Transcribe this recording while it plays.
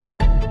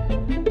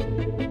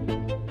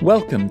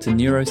Welcome to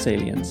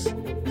Neurosalience,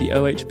 the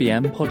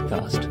OHBM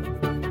podcast.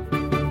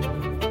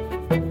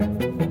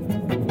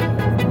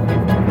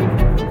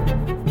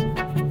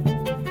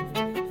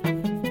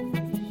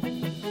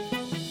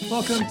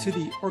 Welcome to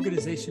the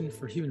Organization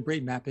for Human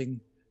Brain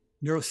Mapping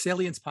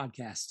Neurosalience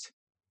podcast.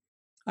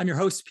 I'm your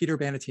host, Peter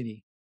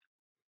Bannattini.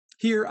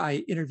 Here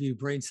I interview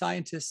brain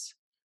scientists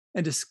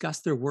and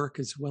discuss their work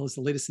as well as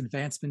the latest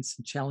advancements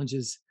and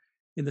challenges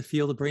in the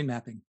field of brain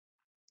mapping.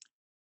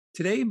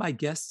 Today, my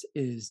guest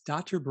is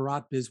Dr.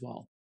 Bharat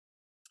Biswal,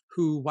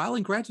 who, while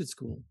in graduate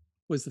school,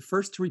 was the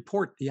first to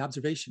report the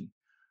observation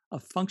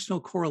of functional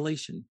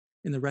correlation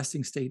in the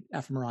resting state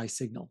fMRI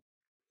signal.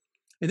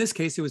 In this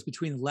case, it was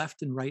between the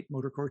left and right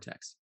motor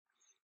cortex.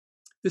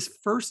 This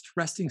first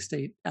resting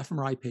state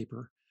fMRI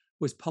paper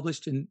was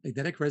published in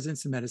Magnetic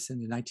Resonance in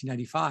Medicine in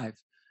 1995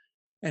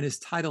 and is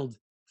titled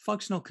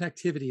Functional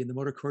Connectivity in the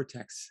Motor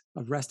Cortex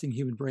of Resting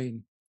Human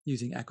Brain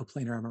Using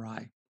Echoplanar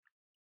MRI.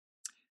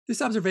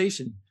 This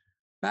observation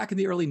back in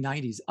the early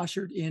 90s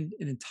ushered in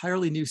an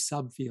entirely new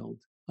subfield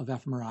of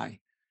fMRI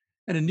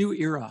and a new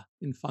era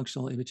in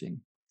functional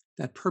imaging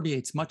that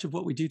permeates much of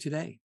what we do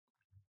today.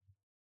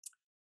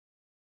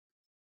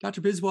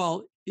 Dr.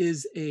 Biswal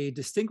is a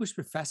distinguished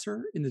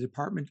professor in the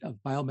Department of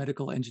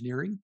Biomedical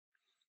Engineering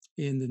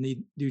in the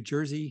New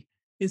Jersey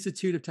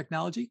Institute of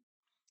Technology,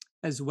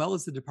 as well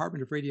as the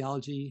Department of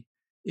Radiology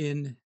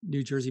in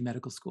New Jersey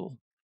Medical School.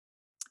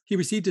 He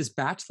received his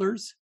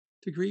bachelor's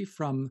degree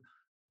from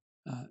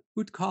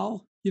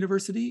Utkal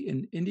University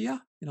in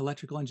India in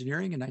electrical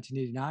engineering in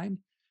 1989.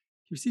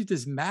 He received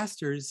his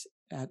master's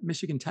at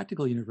Michigan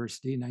Technical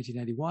University in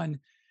 1991,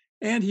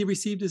 and he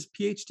received his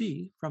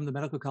PhD from the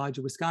Medical College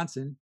of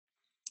Wisconsin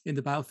in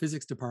the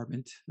biophysics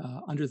department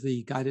under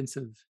the guidance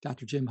of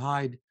Dr. Jim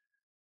Hyde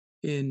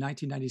in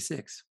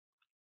 1996.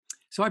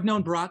 So I've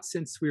known Bharat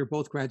since we were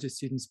both graduate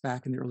students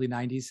back in the early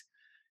 90s.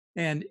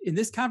 And in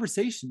this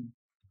conversation,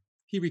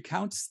 he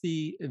recounts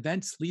the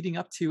events leading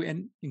up to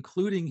and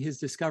including his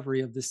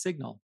discovery of the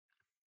signal.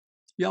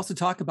 We also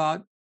talk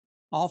about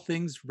all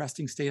things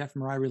resting state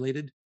fMRI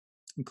related,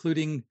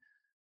 including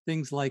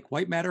things like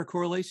white matter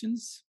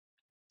correlations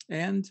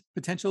and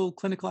potential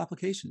clinical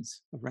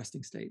applications of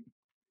resting state.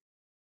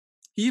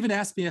 He even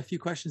asked me a few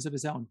questions of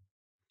his own.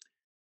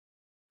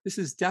 This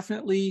is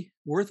definitely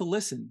worth a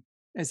listen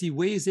as he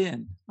weighs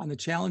in on the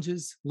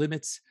challenges,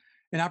 limits,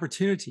 and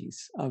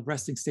opportunities of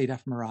resting state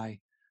fMRI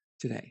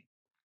today.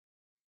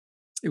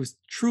 It was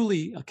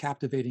truly a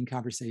captivating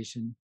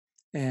conversation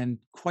and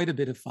quite a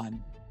bit of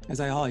fun, as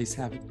I always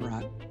have with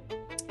Bharat.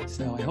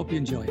 So I hope you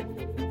enjoy it.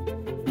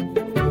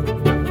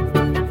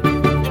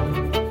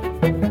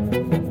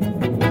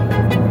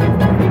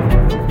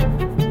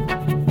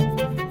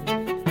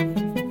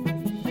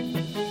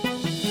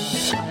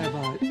 I have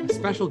a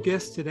special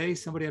guest today,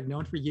 somebody I've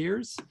known for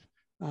years,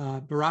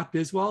 Bharat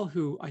Biswal,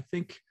 who I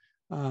think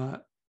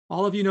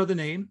all of you know the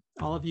name,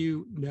 all of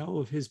you know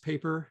of his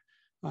paper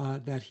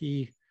that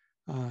he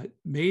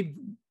made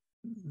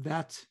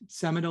that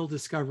seminal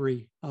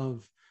discovery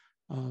of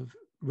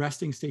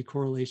resting state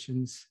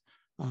correlations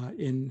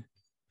in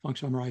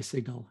functional MRI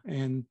signal.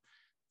 And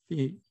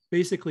he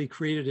basically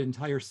created an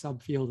entire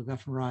subfield of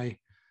fMRI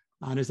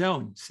on his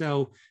own.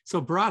 So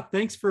Bharat,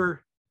 thanks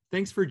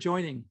for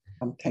joining.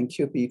 Thank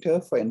you, Peter,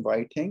 for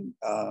inviting.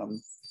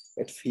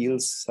 It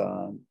feels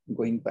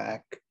going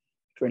back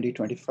 20,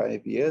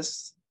 25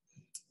 years.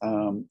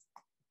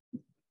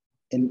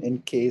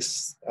 In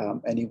case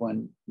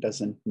anyone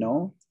doesn't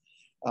know,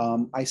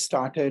 I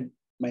started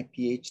my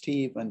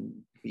PhD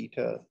when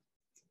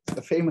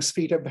the famous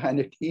Peter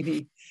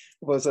Bannattini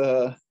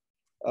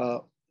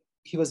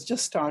he was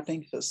just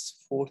starting his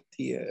fourth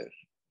year.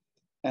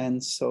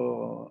 And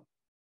so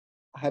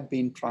I have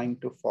been trying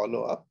to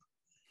follow up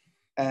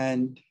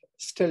and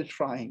still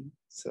trying.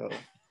 So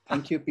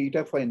thank you,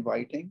 Peter, for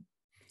inviting.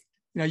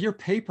 Now, your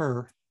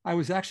paper, I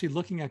was actually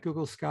looking at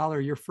Google Scholar,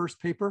 your first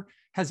paper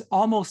has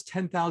almost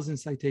 10,000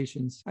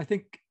 citations. I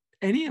think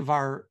any of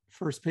our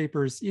first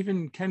papers,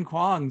 even Ken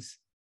Kwong's,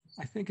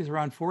 I think is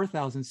around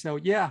 4,000. So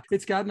yeah,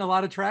 it's gotten a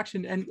lot of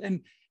traction.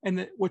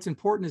 And what's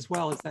important as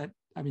well is that,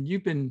 I mean,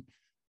 you've been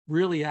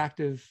really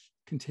active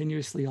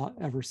continuously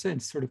ever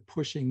since, sort of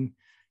pushing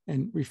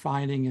and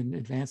refining and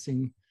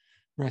advancing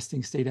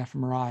resting state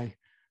fMRI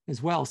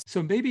as well.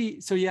 So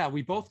yeah,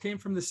 we both came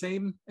from the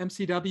same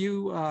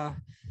MCW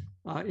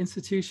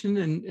institution,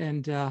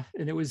 and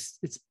it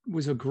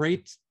was a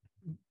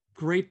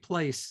great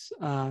place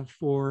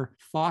for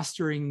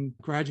fostering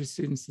graduate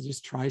students to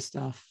just try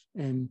stuff,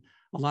 and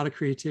a lot of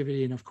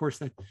creativity. And of course,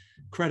 that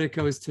credit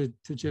goes to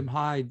Jim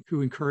Hyde,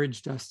 who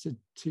encouraged us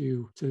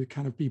to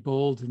kind of be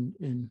bold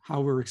in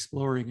how we're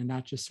exploring and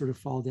not just sort of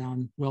fall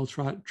down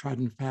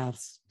well-trodden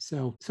paths.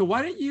 So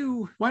why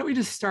don't we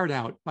just start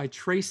out by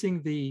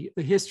tracing the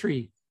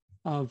history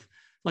of,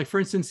 like, for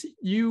instance,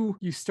 you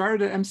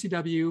started at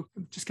MCW.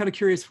 I'm just kind of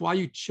curious why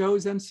you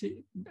chose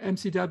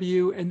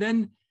MCW,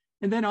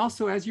 and then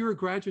also, as you were a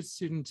graduate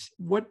student,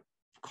 what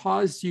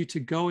caused you to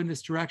go in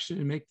this direction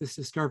and make this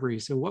discovery?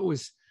 So what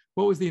was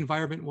What was the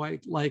environment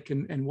like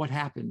and what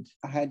happened?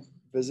 I had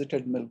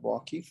visited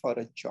Milwaukee for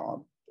a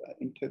job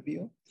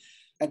interview.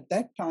 At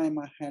that time,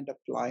 I had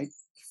applied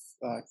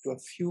to a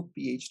few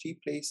PhD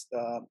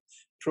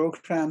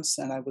programs,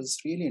 and I was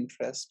really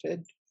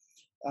interested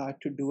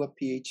to do a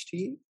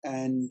PhD.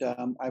 And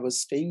I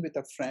was staying with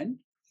a friend,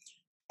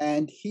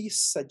 and he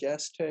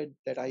suggested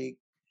that I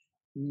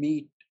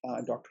meet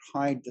Dr.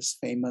 Hyde, this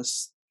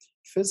famous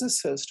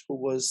physicist who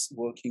was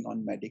working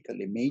on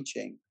medical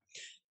imaging.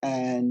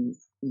 And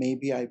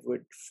maybe I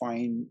would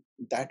find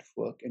that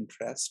work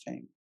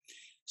interesting.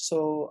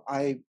 So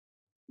I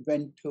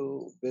went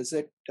to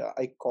visit.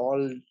 I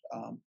called,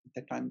 at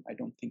the time, I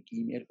don't think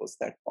email was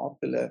that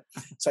popular.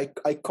 So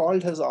I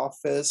called his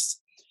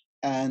office,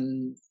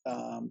 and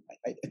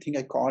I think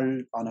I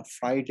called on a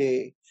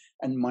Friday,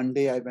 and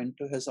Monday I went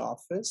to his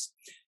office.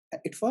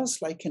 It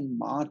was like in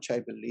March, I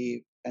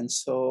believe. And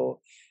so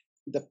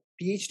the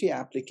PhD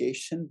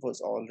application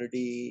was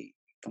already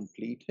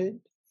completed.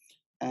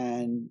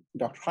 And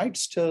Dr. Hyde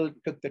still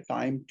took the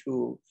time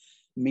to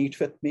meet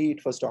with me.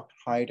 It was Dr.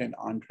 Hyde and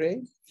Andre.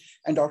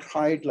 And Dr.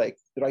 Hyde, like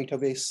right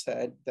away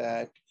said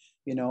that,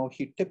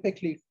 he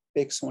typically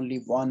picks only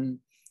one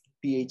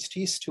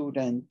PhD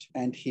student,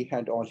 and he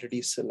had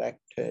already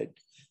selected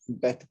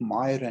Beth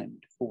Myron,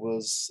 who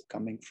was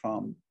coming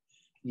from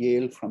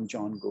Yale, from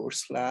John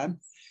Gore's lab.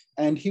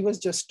 And he was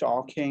just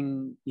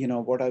talking,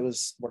 what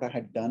I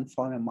had done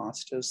for my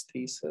master's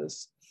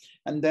thesis.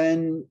 And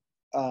then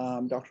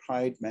Dr.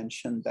 Hyde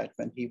mentioned that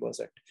when he was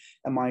at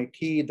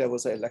MIT, there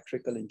was an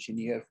electrical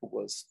engineer who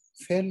was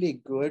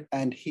fairly good,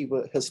 and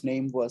his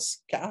name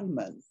was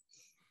Kalman.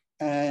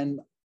 And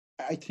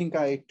I think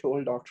I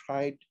told Dr.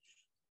 Hyde,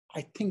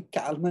 I think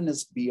Kalman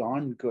is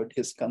beyond good.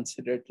 He's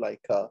considered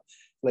like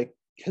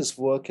his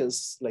work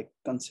is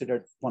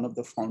considered one of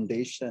the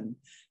foundation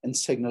in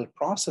signal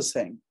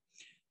processing.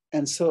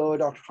 And so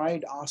Dr.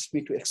 Hyde asked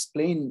me to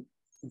explain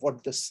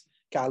what this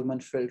Kalman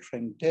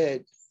filtering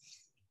did.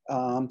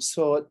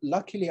 So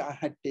luckily I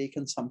had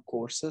taken some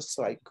courses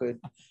so I could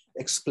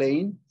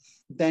explain.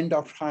 Then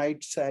Dr.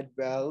 Hyde said,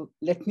 well,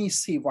 let me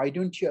see, why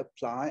don't you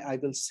apply? I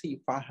will see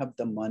if I have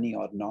the money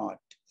or not.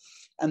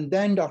 And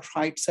then Dr.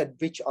 Hyde said,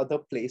 which other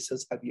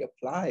places have you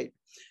applied?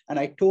 And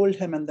I told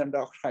him, and then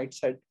Dr. Hyde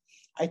said,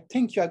 I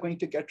think you are going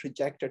to get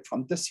rejected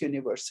from this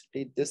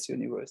university,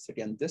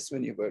 and this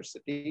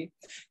university.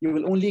 You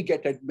will only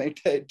get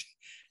admitted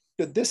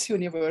to this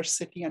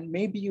university, and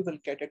maybe you will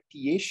get a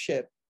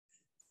TA-ship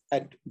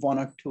at one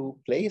or two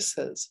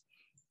places.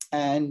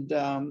 And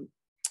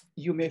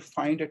you may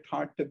find it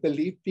hard to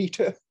believe,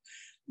 Peter,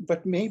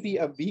 but maybe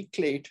a week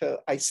later,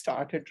 I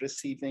started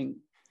receiving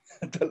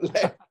the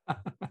letter,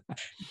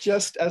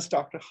 just as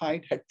Dr.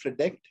 Hyde had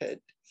predicted.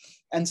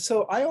 And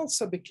so I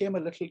also became a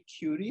little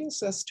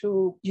curious as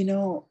to,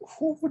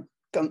 who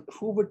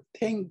would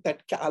think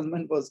that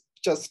Kalman was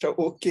just an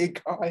okay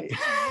guy.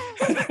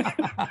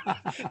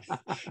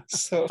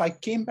 So I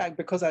came back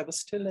because I was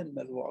still in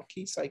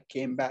Milwaukee. So I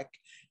came back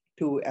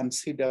to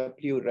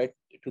MCW, read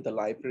to the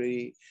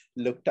library,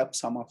 looked up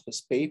some of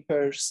his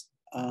papers,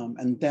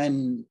 and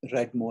then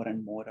read more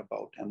and more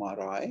about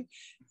MRI.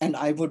 And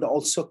I would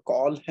also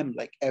call him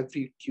like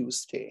every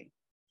Tuesday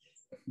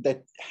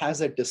that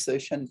has a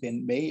decision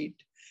been made.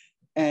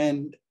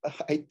 And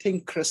I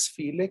think Chris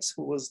Felix,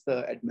 who was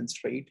the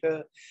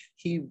administrator,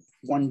 he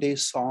one day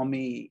saw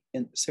me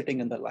sitting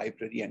in the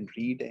library and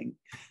reading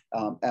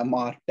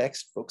MR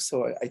textbooks.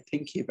 So I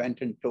think he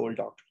went and told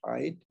Dr.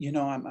 Hyde,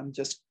 I'm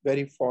just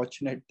very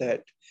fortunate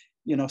that,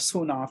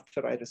 soon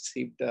after I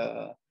received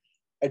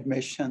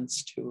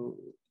admissions to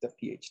the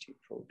PhD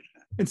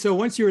program. And so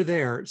once you were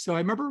there, so I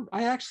remember,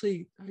 I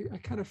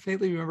kind of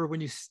faintly remember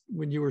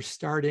when you were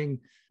starting,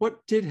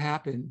 what did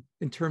happen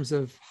in terms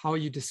of how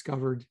you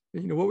discovered,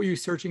 what were you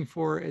searching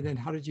for? And then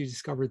how did you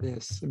discover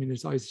this? I mean,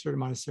 there's always a certain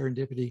amount of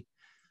serendipity.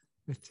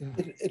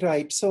 But,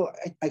 Right. So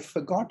I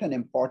forgot an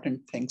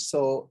important thing.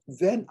 So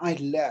when I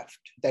left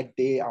that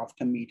day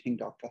after meeting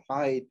Dr.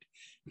 Hyde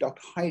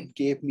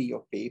gave me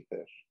your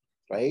paper.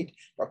 Right?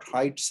 Dr.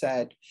 Hyde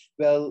said,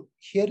 well,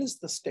 here is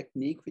this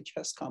technique which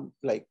has come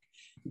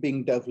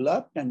being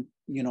developed, and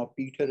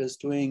Peter is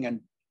doing,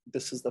 and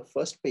this is the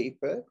first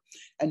paper.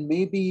 And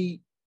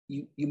maybe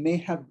you may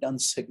have done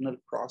signal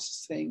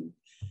processing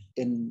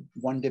in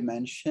one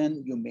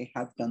dimension, you may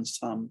have done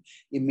some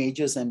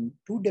images in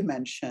 2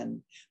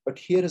 dimension, but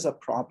here is a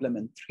problem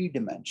in 3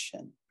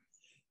 dimension.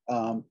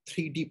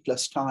 3D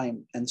plus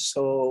time. And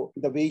so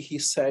the way he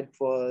said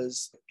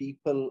was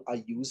people are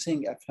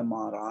using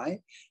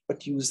fMRI,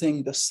 but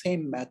using the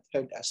same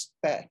method as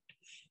PET.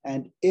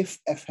 And if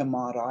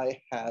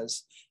fMRI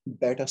has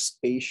better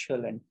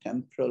spatial and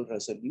temporal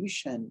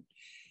resolution,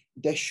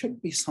 there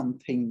should be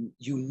something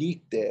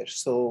unique there.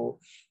 So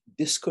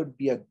this could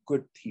be a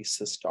good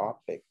thesis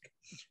topic.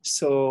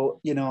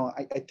 So,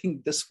 I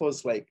think this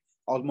was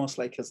almost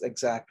like his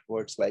exact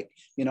words,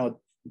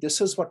 this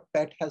is what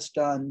PET has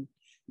done.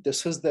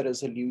 This is the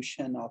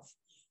resolution of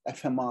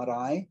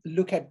fMRI.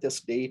 Look at this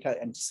data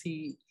and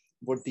see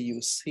what do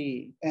you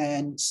see.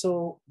 And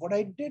so what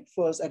I did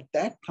was at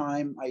that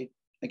time, I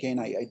again,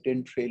 I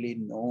didn't really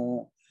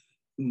know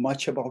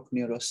much about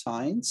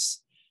neuroscience.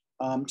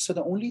 So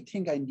the only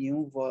thing I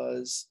knew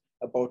was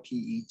about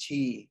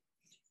EEG.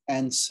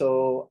 And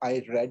so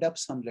I read up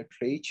some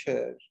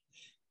literature.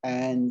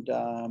 And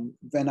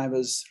when I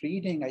was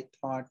reading, I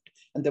thought,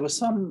 and there were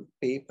some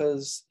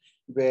papers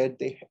where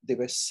they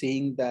were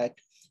saying that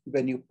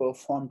when you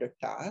performed a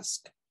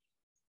task,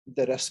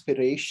 the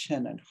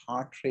respiration and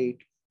heart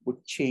rate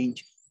would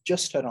change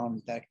just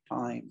around that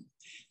time.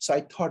 So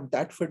I thought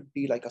that would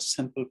be like a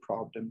simple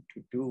problem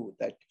to do,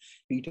 that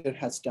Peter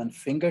has done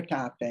finger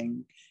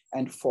tapping,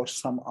 and for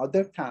some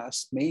other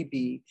task,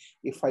 maybe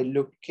if I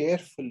looked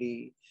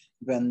carefully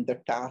when the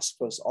task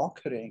was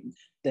occurring,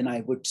 then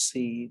I would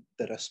see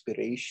the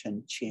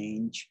respiration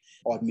change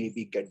or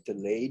maybe get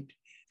delayed.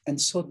 And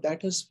so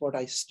that is what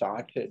I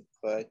started,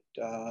 but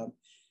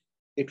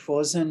it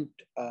wasn't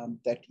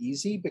that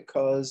easy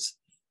because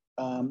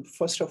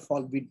first of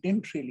all, we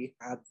didn't really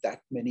have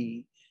that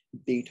many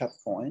data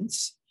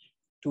points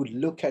to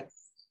look at,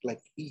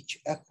 like each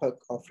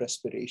epoch of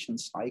respiration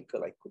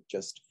cycle. I could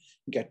just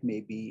get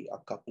maybe a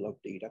couple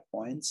of data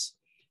points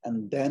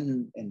and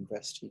then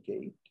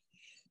investigate.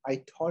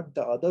 I thought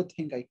the other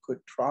thing I could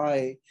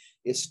try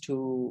is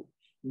to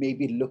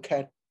maybe look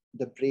at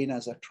the brain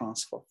as a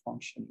transfer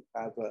function.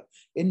 You have an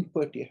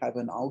input, you have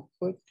an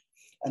output,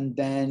 and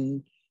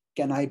then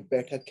can I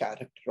better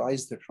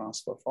characterize the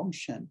transfer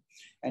function?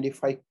 And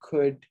if I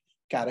could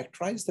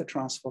characterize the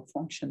transfer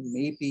function,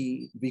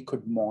 maybe we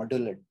could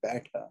model it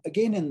better.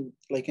 Again,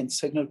 in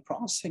signal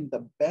processing,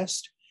 the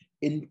best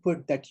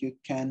input that you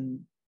can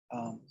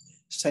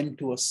send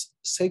to a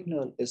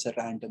signal is a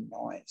random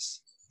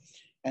noise.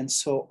 And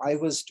so I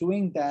was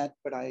doing that,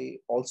 but I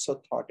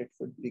also thought it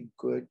would be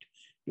good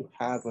to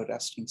have a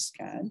resting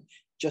scan,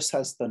 just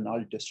as the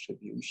null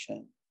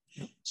distribution.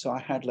 So I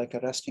had like a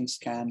resting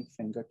scan,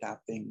 finger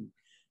tapping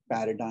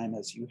paradigm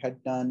as you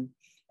had done.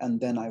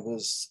 And then I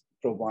was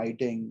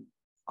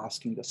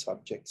asking the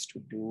subjects to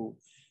do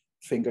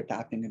finger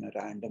tapping in a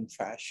random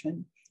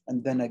fashion.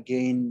 And then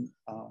again,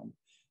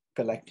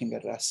 collecting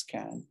a rest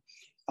scan.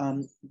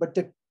 But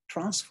the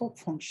transfer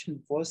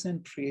function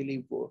wasn't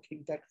really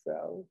working that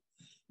well,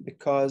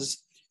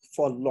 because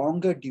for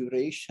longer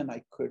duration,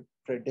 I could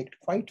predict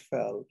quite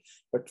well,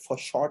 but for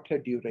shorter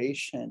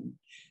duration,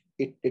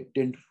 it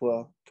didn't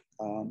work.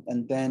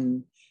 And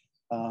then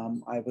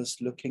I was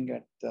looking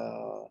at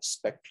the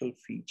spectral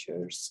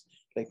features,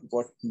 like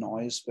what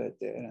noise were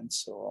there and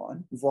so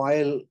on.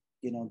 While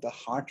the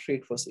heart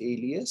rate was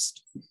aliased,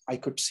 I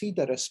could see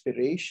the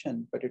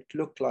respiration, but it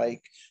looked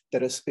like the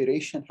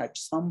respiration had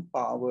some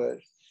power,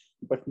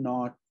 but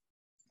not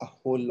a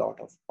whole lot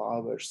of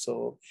power.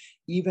 So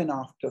even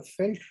after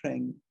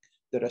filtering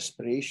the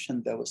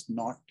respiration, there was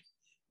not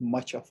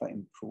much of an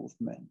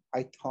improvement.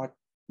 I thought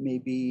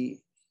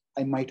maybe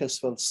I might as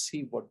well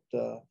see what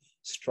the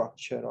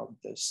structure of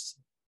this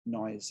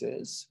noise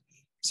is.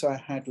 So I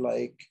had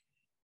I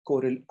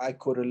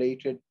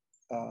correlated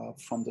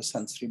from the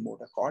sensory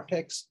motor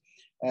cortex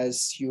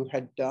as you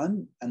had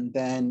done. And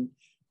then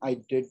I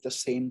did the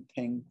same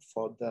thing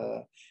for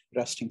the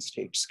resting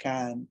state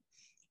scan.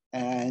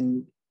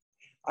 And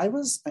I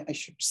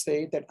should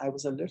say that I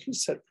was a little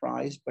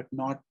surprised, but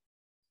not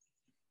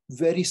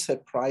very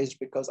surprised,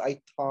 because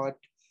I thought,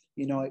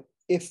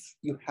 if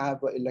you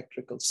have an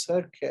electrical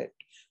circuit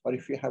or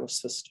if you have a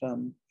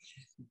system,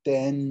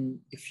 then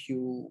if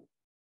you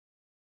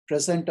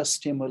present a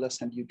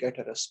stimulus and you get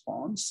a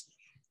response,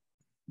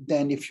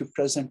 then if you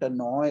present a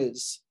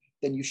noise,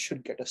 then you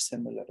should get a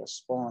similar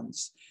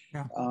response.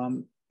 Yeah.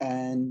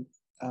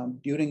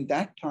 During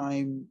that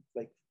time,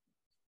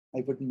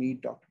 I would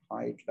meet Dr.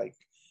 Hyde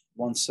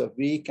once a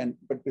week.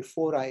 But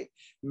before I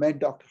met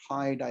Dr.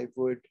 Hyde, I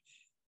would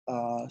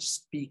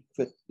speak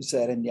with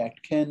Zaran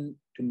Yatkin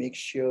to make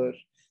sure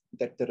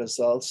that the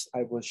results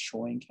I was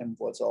showing him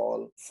was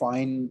all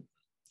fine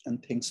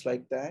and things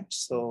like that.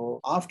 So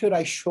after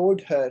I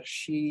showed her,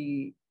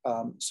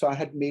 so I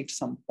had made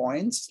some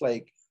points,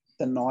 like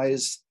the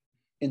noise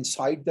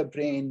inside the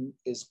brain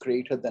is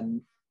greater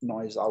than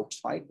noise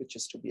outside, which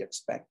is to be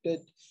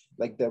expected.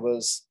 Like there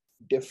was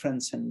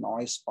difference in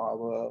noise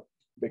power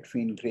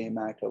between gray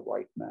matter,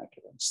 white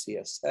matter, and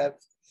CSF.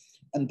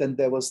 And then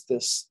there was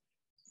this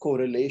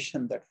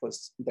correlation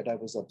that I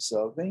was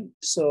observing.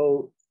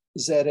 So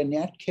Zaran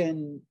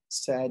Yatkin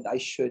said I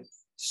should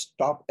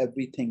stop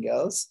everything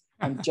else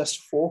and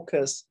just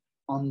focus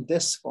on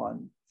this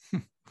one.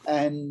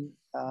 And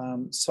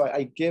so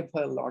I give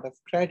her a lot of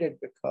credit,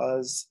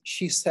 because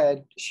she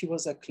said she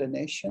was a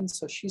clinician.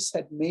 So she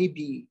said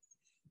maybe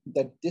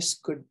that this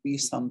could be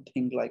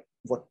something like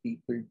what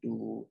people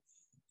do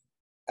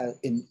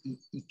in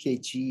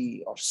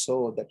EKG or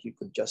so, that you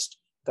could just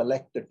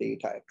collect the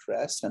data at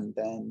rest and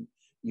then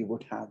you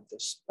would have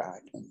this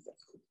pattern that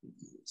could be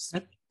used.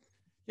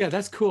 Yeah,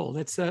 that's cool.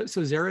 That's so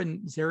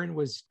Zaran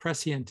was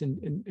prescient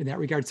in that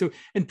regard. So,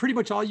 and pretty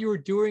much all you were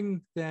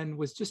doing then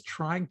was just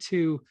trying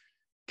to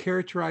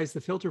characterize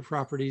the filter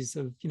properties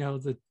of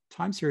the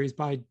time series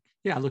by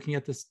looking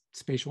at this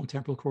spatial and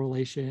temporal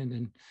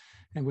correlation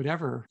and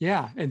whatever.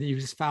 Yeah, and you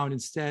just found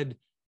instead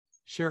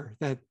Sure,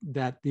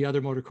 that the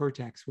other motor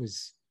cortex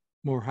was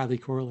more highly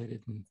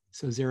correlated, and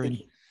so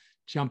Zarin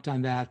jumped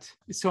on that.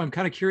 So I'm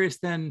kind of curious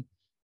then,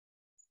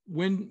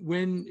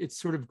 when it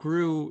sort of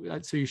grew.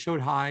 So you showed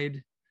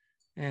Hyde,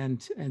 and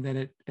then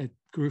it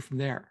grew from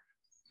there.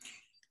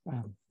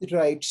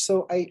 Right.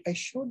 So I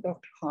showed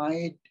Dr.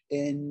 Hyde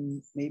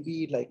in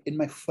maybe like in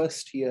my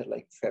first year,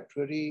 like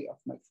February of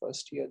my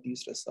first year,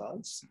 these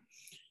results.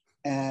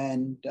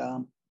 And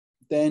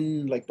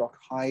then like Dr.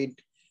 Hyde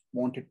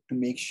wanted to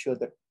make sure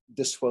that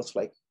this was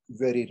like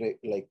very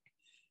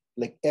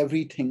like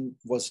everything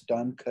was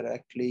done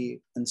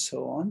correctly and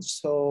so on.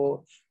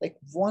 So like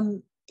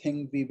one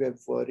thing we were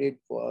worried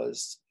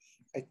was,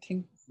 I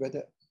think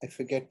I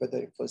forget whether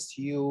it was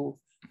you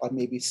or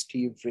maybe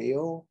Steve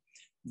Rayo,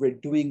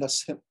 had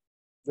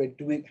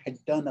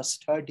done a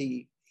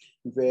study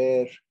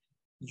where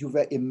you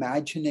were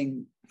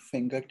imagining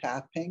finger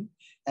tapping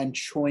and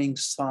showing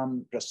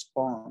some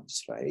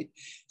response, right?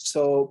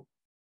 So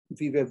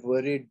we were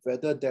worried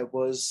whether there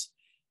was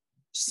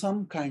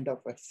some kind of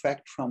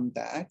effect from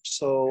that.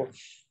 So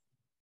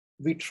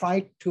we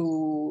tried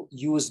to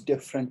use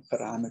different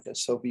parameters.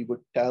 So we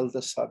would tell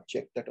the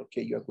subject that,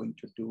 okay, you're going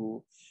to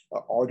do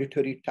an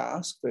auditory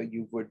task where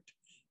you would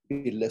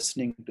be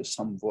listening to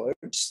some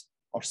words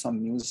or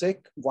some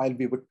music, while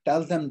we would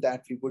tell them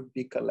that we would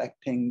be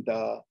collecting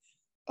the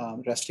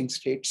resting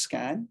state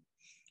scan,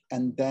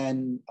 and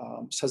then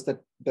such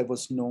that there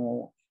was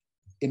no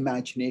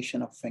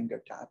imagination of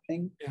finger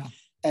tapping. Yeah.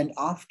 And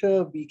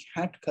after we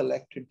had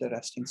collected the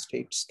resting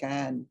state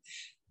scan,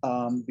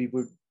 we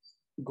would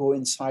go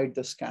inside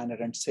the scanner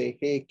and say,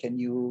 hey, can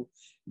you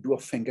do a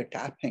finger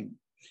tapping?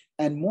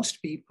 And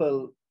most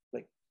people,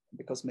 like,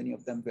 because many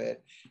of them were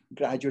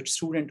graduate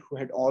students who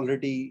had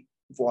already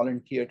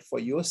volunteered for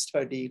your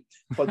study,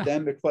 for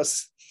them it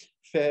was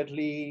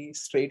fairly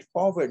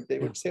straightforward. They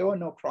would say, oh,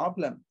 no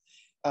problem.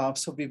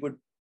 So we would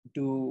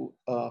do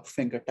a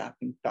finger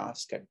tapping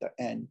task at the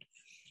end.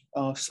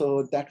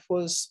 So that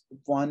was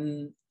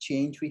one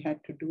change we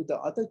had to do. The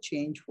other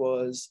change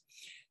was,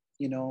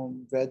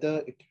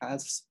 whether it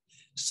has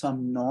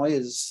some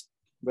noise,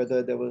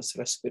 whether there was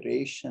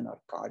respiration or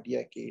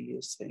cardiac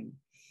aliasing.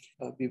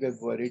 We were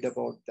worried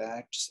about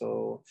that.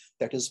 So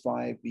that is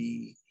why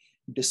we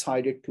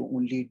decided to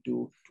only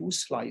do 2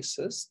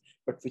 slices,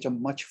 but with a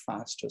much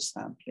faster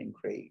sampling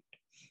rate,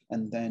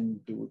 and then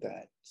do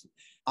that.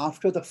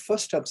 After the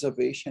first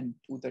observation,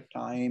 to the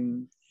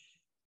time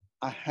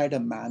I had a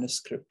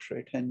manuscript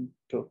written,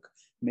 took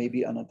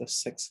maybe another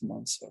 6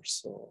 months or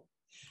so.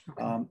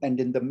 Okay. And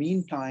in the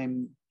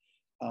meantime,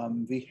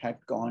 we had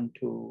gone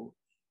to,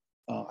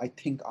 I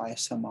think,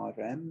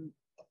 ISMRM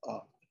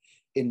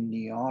in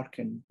New York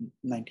in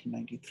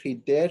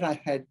 1993. There I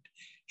had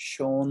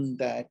shown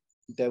that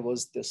there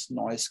was this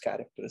noise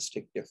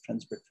characteristic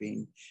difference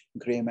between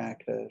gray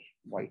matter,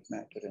 white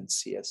matter, and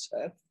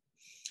CSF.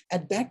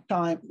 At that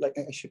time, like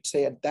I should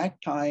say, at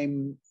that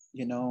time,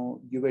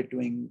 you were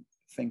doing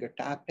finger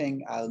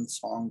tapping, Alan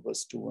Song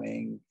was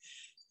doing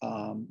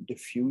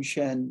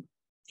diffusion.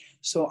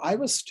 So I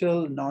was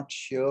still not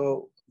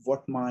sure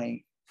what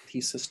my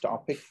thesis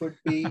topic would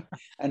be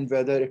and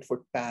whether it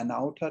would pan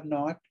out or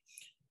not.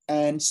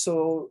 And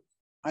so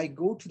I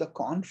go to the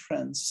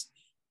conference,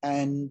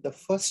 and the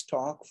first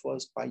talk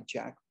was by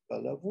Jack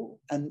Bellevue.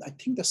 And I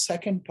think the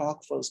second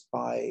talk was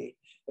by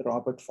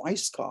Robert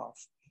Weisskopf,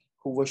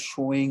 who was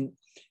showing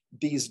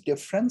these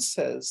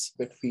differences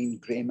between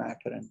gray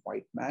matter and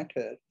white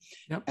matter.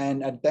 Yep.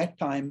 And at that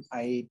time,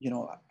 I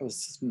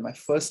was in my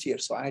first year,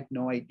 so I had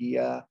no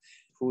idea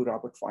who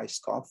Robert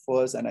Weisskopf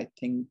was. And I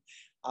think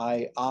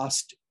I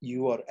asked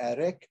you or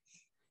Eric,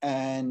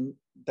 and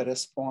the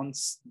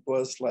response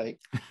was like,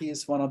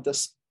 he's one of the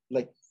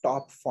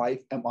top 5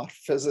 MR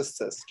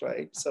physicists,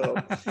 right? So,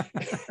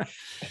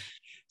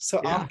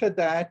 yeah. After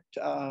that,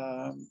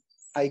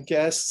 I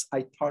guess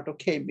I thought,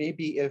 okay,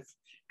 maybe if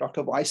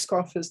Dr.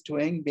 Weisskopf is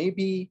doing,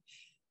 maybe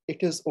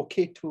it is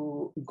okay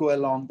to go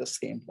along the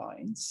same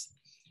lines.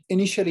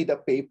 Initially, the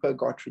paper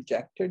got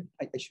rejected,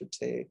 I should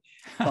say,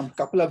 from a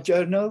couple of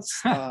journals.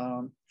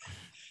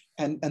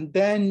 And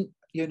then,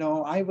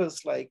 I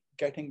was like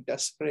getting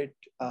desperate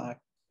to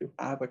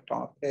have a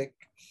topic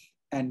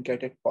and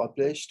get it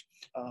published.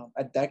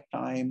 At that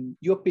time,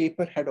 your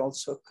paper had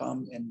also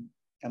come in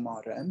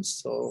MRM,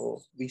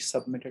 so we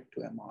submitted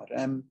to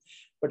MRM.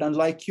 But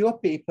unlike your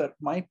paper,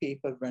 my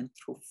paper went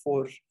through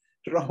 4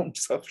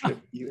 rounds of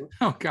review.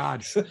 Oh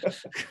God!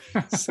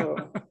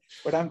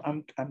 But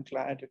I'm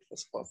glad it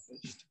was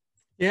published.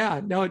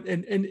 Yeah, no,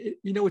 and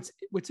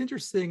what's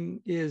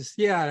interesting is,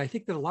 I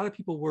think that a lot of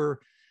people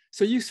were.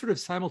 So you sort of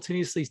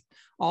simultaneously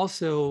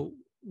also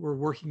were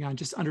working on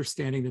just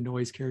understanding the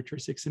noise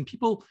characteristics, and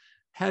people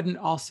hadn't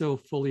also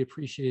fully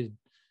appreciated,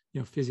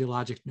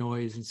 physiologic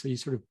noise, and so you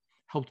sort of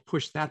helped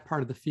push that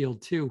part of the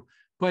field too.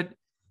 But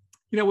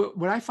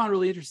what I found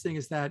really interesting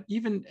is that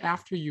even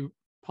after you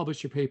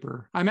published your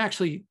paper, I'm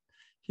actually,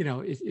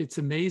 it's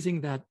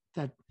amazing that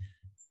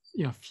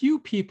few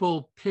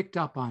people picked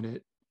up on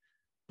it,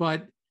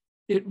 but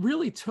it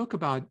really took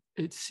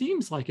it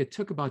seems like it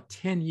took about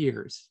 10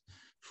 years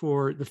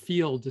for the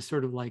field to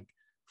sort of like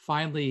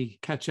finally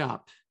catch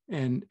up.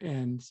 And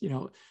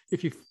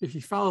if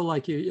you follow,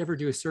 like, you ever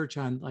do a search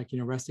on, like,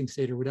 resting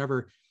state or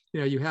whatever,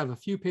 you have a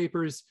few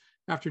papers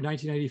after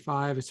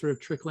 1995, it's sort of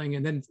trickling,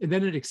 and then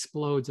it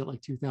explodes at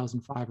like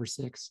 2005 or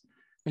six.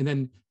 And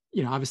then,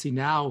 obviously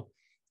now,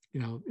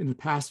 in the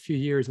past few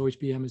years,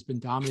 OHBM has been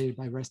dominated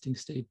by resting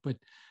state. But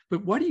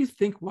why do you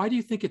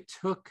think it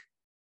took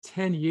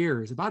 10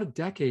 years, about a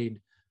decade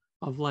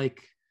of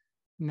like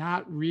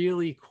not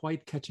really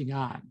quite catching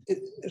on?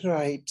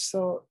 Right.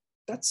 So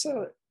that's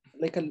a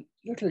little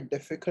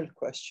difficult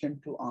question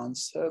to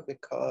answer,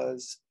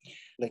 because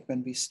like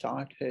when we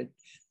started,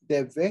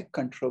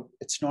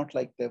 it's not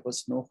like there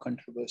was no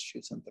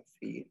controversies in the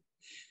field.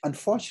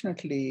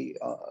 Unfortunately,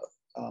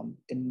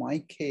 in my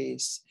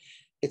case,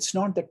 it's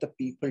not that the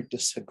people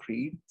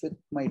disagreed with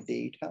my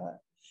data.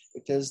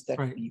 It is that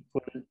Right.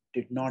 people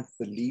did not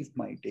believe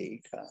my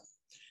data.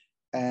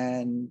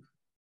 And,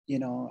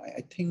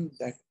 I think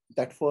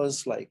that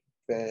was like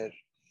where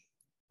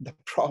the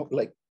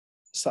problem,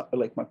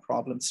 like my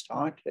problem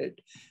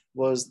started,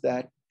 was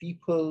that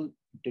people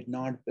did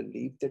not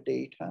believe the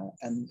data.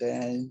 And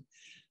then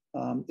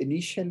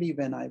initially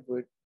when I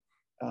would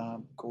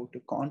go to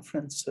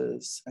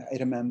conferences, I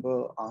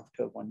remember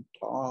after one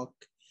talk,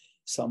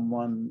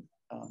 someone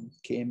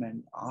came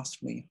and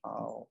asked me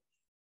how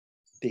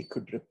they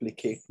could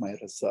replicate my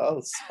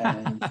results.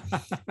 And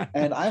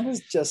I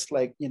was just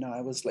like,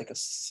 I was like a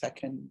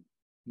second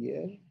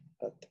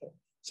or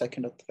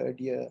third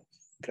year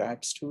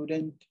grad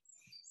student.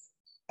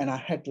 And I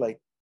had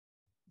like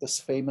this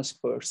famous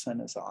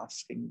person is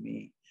asking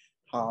me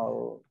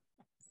how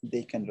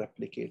they can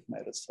replicate my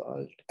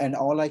result. And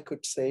all I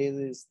could say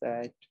is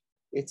that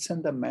it's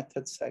in the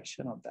method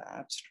section of the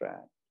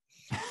abstract.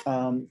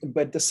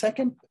 But the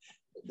second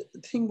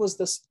thing was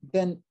this,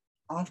 then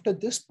after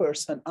this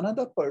person,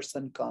 another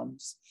person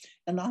comes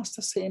and asks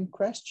the same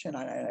question.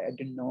 I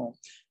didn't know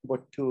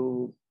what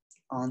to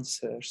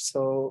answer.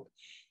 So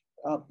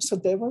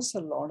there was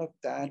a lot of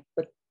that,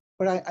 but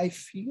I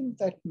feel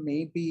that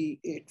maybe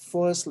it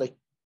was like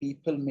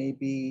people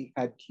maybe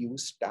had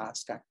used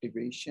task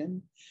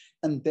activation.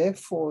 And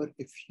therefore,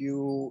 if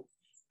you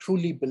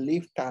truly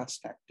believe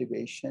task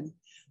activation,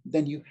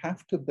 then you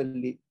have to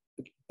believe,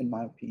 in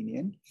my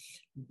opinion,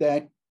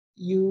 that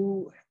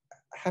you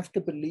have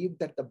to believe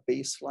that the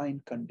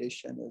baseline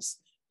condition is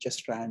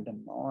just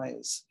random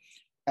noise.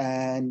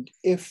 And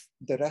if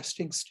the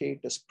resting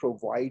state is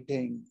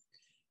providing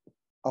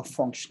a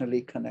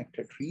functionally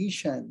connected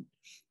region,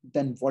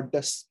 then what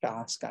does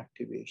task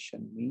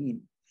activation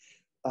mean?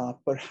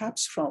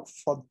 Perhaps for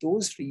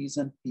those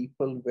reasons,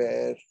 people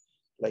were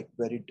like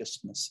very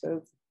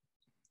dismissive.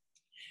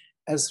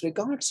 As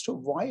regards to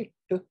why it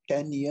took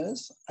 10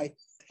 years, I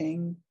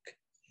think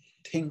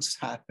things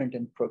happened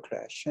in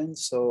progression.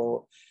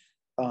 So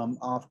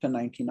after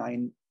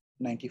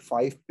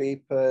 1995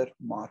 paper,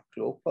 Mark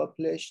Lowe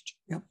published.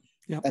 Yep.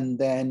 Yep. And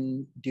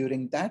then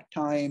during that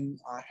time,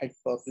 I had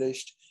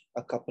published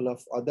a couple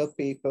of other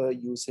papers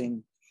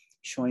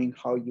showing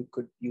how you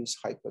could use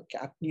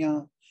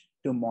hypercapnia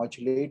to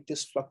modulate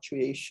these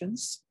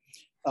fluctuations.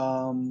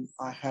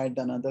 I had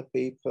another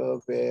paper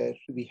where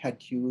we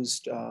had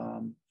used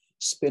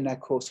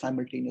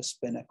simultaneous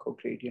spin echo,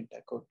 gradient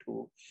echo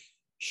to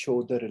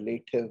show the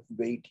relative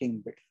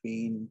weighting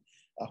between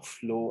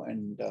flow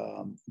and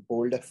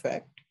bold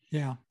effect.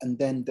 Yeah. And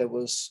then there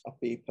was a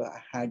paper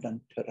I had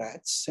on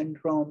Tourette's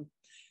syndrome,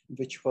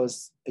 which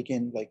was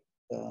again like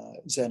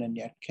Zen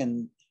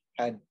Yetkin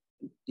had,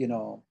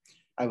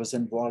 I was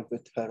involved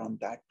with her on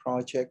that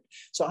project.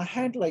 So I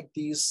had like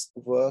these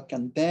work.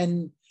 And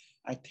then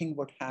I think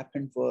what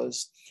happened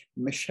was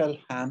Michelle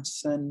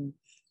Hampson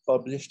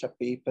published a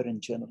paper in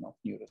Journal of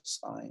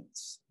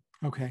Neuroscience.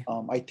 Okay.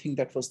 I think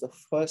that was the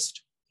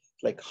first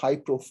like high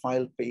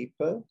profile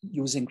paper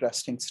using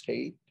resting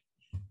state.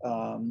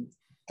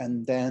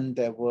 And then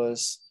there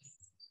was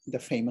the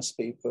famous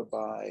paper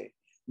by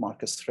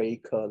Marcus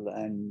Rakel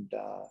and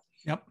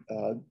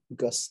Deborah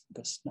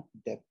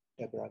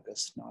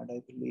Gusnard, I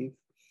believe,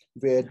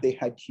 where they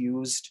had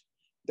used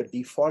the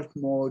default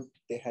mode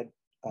they had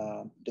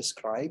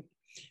described.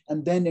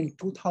 And then in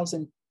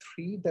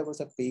 2003, there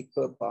was a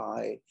paper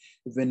by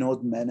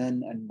Vinod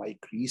Menon and Mike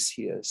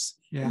Grecius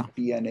in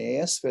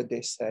PNAS, where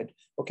they said,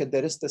 okay,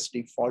 there is this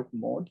default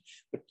mode,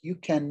 but you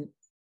can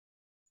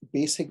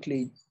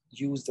basically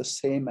use the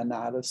same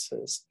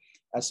analysis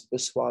as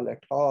Biswal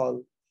et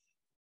al.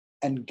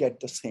 And get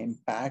the same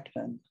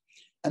pattern.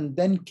 And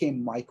then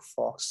came Mike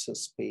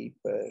Fox's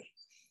paper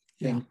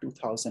in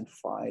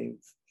 2005.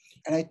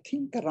 And I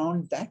think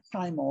around that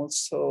time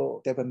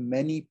also, there were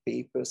many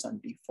papers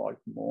on default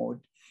mode,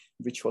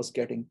 which was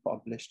getting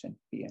published in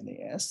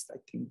PNAS. I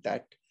think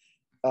that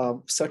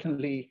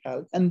certainly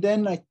helped. And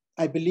then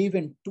I believe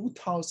in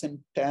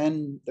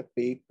 2010, the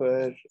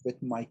paper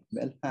with Mike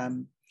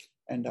Milham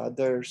and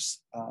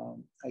others,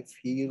 I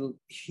feel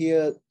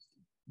here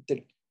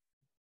that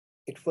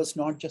it was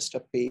not just a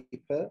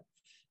paper.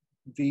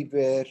 We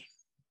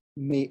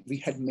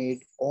had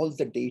made all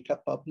the data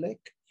public.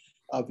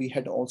 We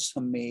had also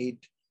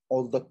made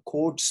all the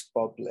codes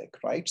public,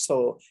 right?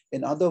 So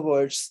in other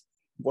words,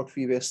 what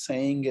we were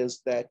saying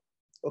is that,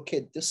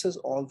 okay, this is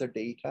all the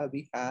data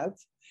we have.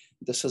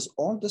 This is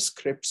all the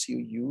scripts you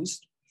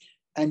used,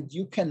 and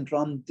you can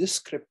run this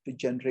script to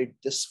generate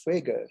this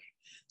figure.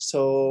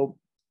 So,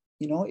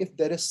 if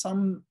there is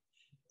some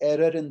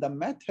error in the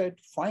method,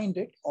 find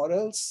it, or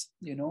else,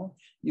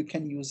 you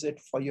can use it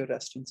for your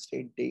resting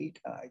state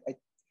data.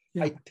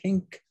 I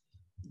think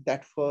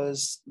that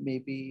was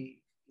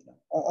maybe,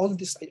 all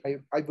this,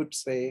 I would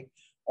say,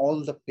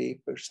 all the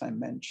papers I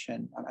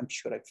mentioned, and I'm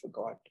sure I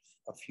forgot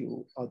a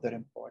few other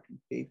important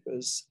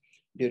papers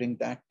during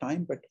that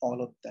time, but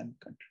all of them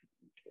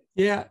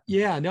contributed.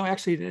 Yeah. No,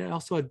 actually,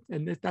 also,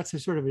 and that's a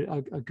sort of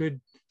a good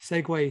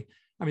segue.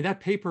 I mean, that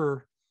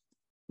paper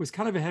was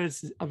kind of ahead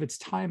of its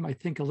time, I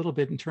think, a little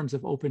bit in terms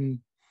of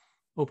open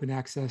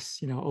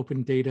access,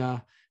 open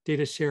data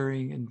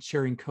sharing and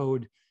sharing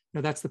code.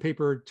 That's the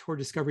paper Toward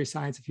Discovery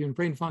Science of Human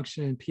Brain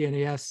Function and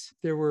PNAS.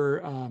 There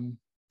were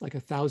like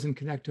 1,000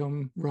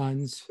 connectome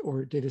runs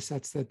or data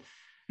sets and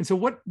so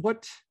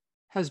what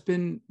has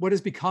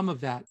become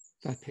of that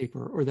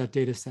paper or that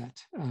data set?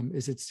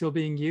 Is it still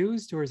being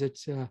used, or is it,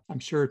 I'm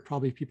sure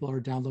probably people are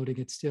downloading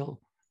it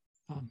still.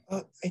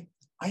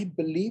 I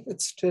believe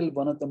it's still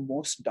one of the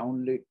most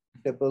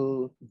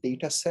downloadable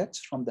data sets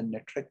from the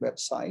NETRIC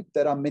website.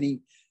 There are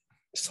many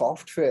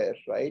software,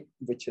 right,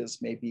 which is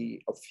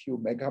maybe a few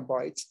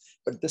megabytes,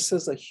 but this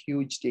is a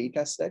huge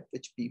data set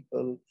which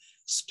people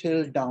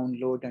still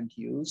download and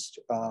use.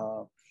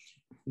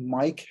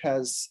 Mike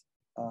has,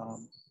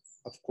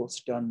 of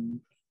course,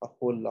 done a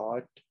whole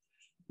lot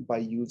by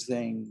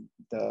using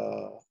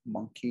the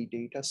monkey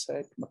data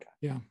set.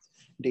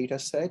 Data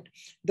set.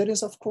 There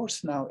is, of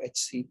course, now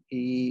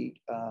HCP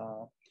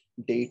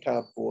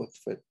data, both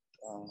with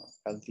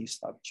healthy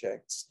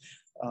subjects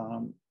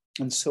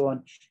and so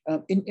on.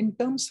 In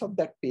terms of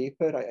that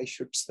paper, I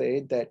should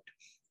say that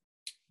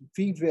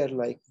we were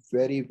like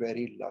very,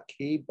 very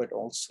lucky, but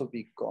also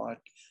we got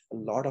a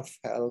lot of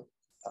help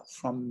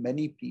from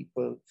many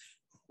people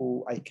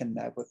who I can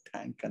never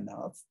thank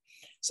enough.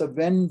 So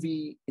when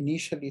we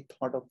initially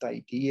thought of the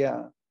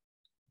idea,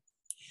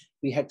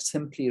 we had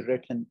simply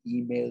written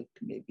email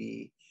to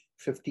maybe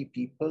 50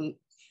 people,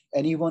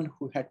 anyone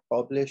who had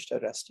published a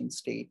resting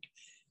state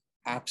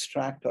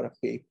abstract or a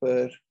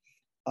paper.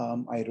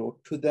 I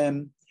wrote to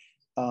them.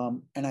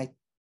 And I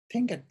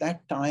think at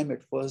that time,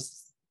 it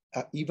was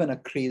even a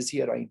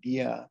crazier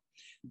idea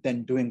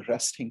than doing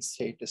resting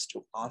state, is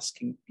to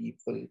asking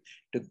people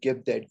to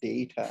give their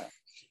data.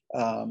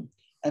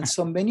 And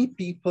so many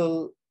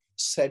people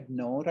said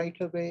no right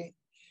away.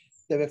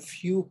 There were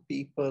few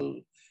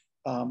people,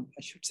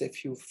 I should say,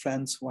 few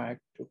friends who had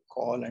to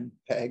call and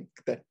beg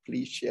that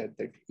please share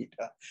the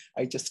data.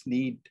 I just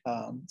need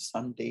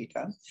some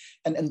data.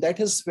 And that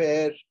is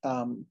where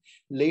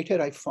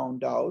later I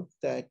found out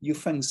that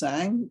Yufeng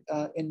Zhang,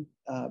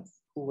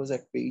 who was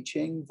at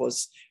Beijing,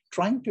 was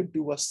trying to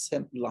do a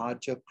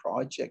larger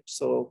project.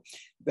 So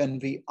when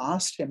we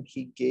asked him,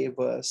 he gave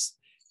us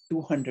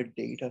 200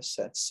 data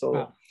sets. So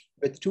wow.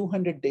 With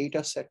 200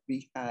 data set,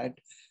 we had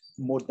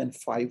more than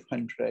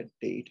 500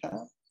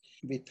 data.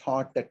 We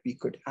thought that we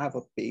could have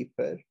a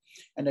paper.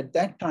 And at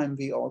that time,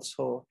 we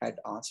also had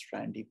asked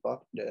Randy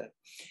Buckner,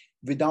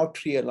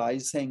 without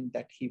realizing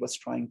that he was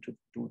trying to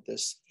do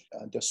this,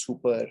 the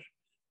super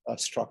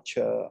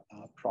structure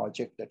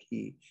project that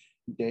he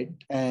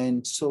did.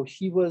 And so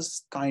he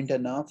was kind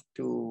enough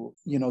to,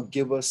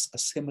 give us a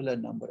similar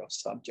number of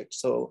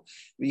subjects. So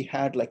we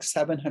had like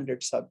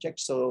 700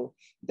 subjects. So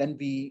then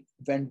we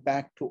went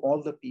back to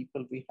all the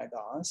people we had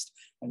asked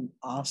and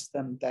asked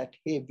them that,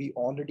 hey, we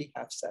already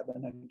have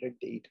 700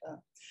 data.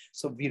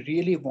 So we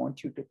really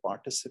want you to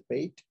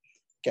participate.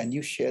 Can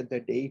you share the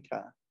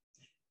data?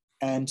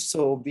 And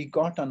so we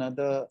got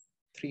another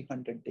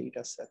 300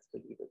 data sets,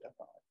 believe it or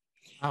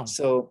not. Wow.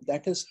 So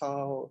that is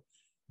how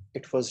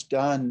it was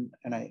done.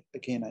 And I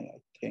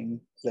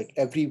think like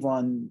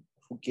everyone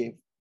who gave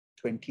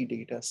 20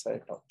 data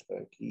set or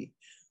 30,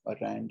 or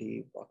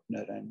Randy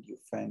Buckner and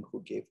Yufeng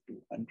who gave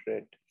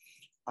 200,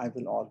 I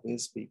will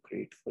always be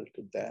grateful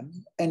to them.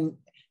 And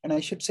I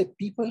should say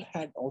people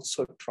had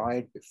also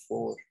tried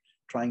before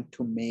trying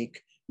to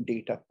make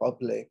data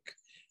public.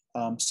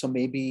 So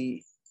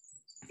maybe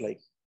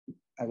like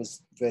I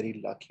was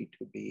very lucky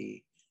to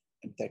be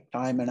at that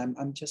time. And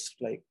I'm just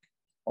like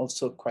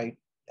also quite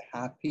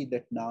happy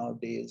that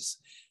nowadays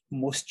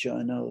most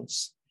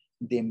journals,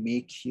 they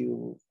make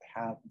you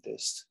have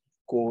this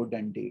code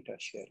and data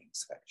sharing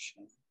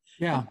section.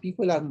 Yeah, and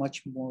people are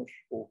much more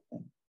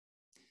open.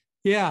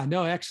 Yeah,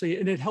 no, actually,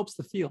 and it helps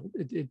the field.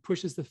 It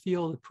pushes the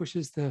field. It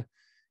pushes the,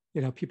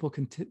 people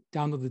can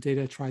download the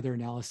data, try their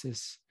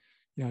analysis,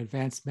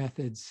 advanced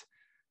methods,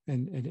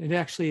 and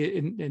actually,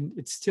 and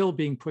it's still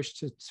being pushed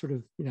to sort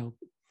of,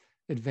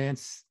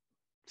 advance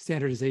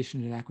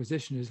standardization and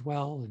acquisition as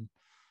well, and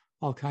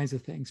all kinds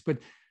of things. But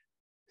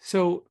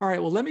so, all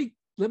right, well, let me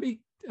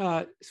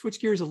switch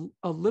gears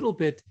a little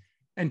bit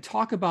and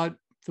talk about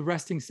the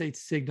resting state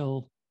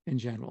signal in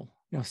general.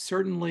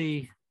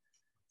 Certainly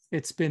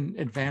it's been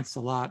advanced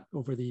a lot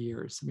over the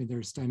years. I mean,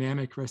 there's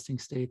dynamic resting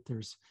state,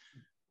 there's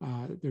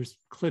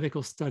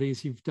clinical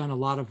studies. You've done a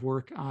lot of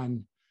work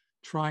on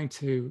trying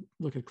to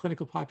look at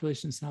clinical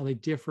populations and how they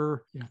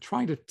differ,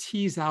 trying to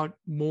tease out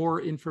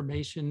more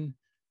information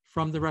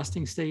from the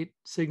resting state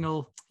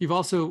signal. You've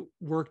also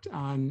worked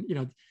on,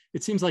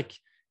 it seems like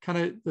kind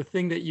of the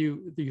thing that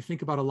you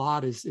think about a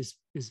lot is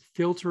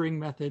filtering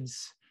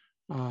methods,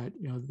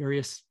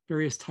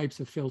 various types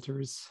of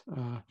filters,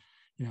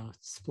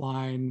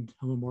 spline,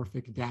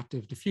 homomorphic,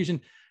 adaptive, diffusion.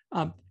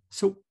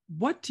 So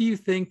what do you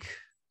think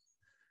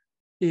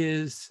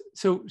is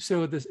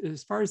this,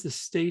 as far as the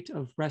state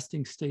of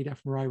resting state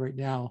fMRI right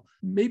now,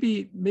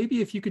 maybe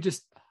if you could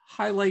just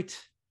highlight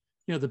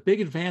the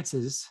big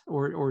advances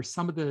or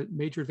some of the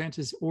major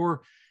advances,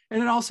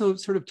 and then also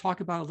sort of talk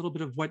about a little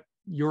bit of what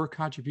your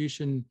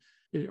contribution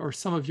or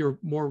some of your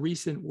more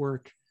recent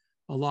work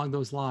along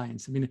those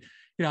lines. I mean,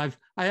 I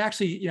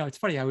actually, it's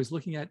funny, I was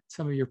looking at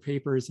some of your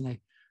papers and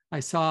I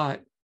saw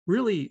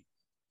really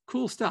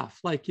cool stuff.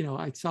 Like,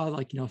 I saw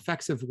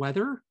effects of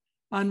weather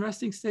on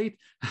resting state,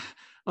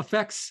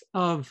 effects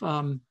of,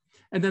 and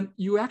then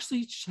you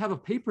actually have a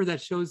paper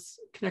that shows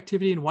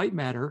connectivity in white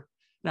matter.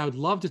 And I would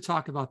love to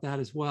talk about that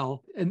as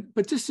well.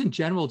 But just in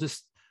general,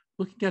 just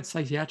looking at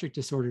psychiatric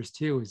disorders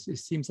too, it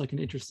seems like an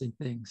interesting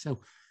thing. So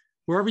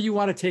wherever you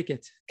want to take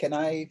it. Can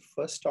I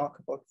first talk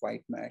about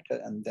white matter?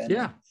 And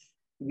then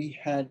we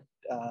had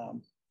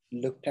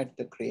looked at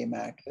the gray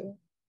matter.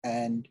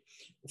 And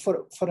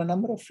for a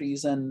number of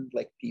reasons,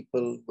 like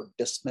people would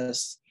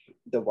dismiss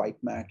the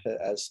white matter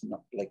as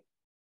not like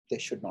there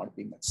should not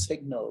be much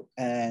signal.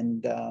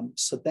 And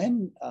so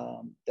then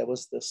there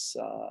was this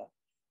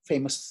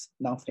famous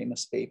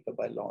paper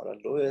by Laura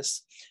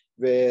Lewis,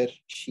 where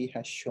she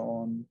has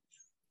shown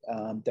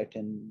that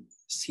in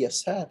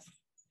CSF,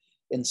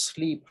 in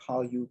sleep,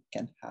 how you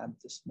can have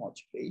this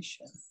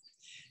modulation.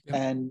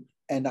 Yep.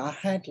 And I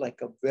had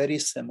like a very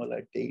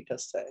similar data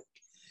set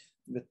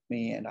with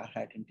me, and I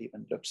hadn't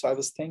even looked. So I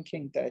was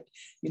thinking that,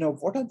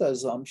 what are the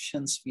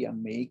assumptions we are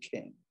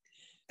making?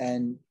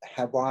 And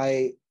have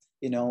I,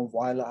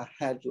 while I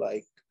had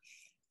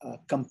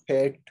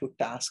compared to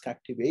task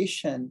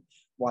activation,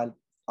 while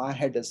I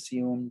had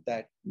assumed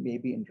that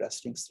maybe in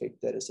resting state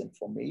there is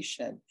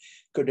information,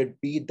 could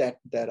it be that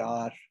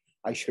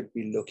I should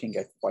be looking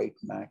at white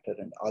matter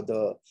and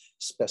other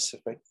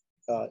specific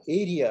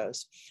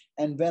areas?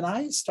 And when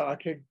I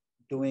started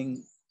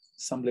doing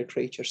some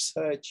literature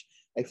search,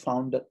 I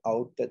found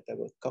out that there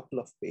were a couple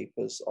of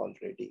papers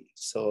already.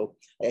 So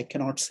I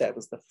cannot say I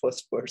was the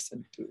first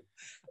person to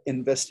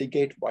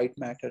investigate white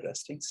matter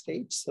resting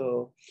state.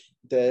 So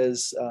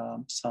there's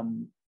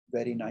some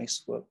very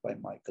nice work by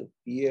Michael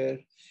Peer.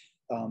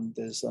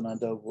 There's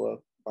another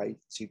work by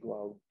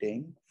Ziguo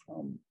Ding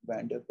from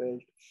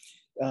Vanderbilt.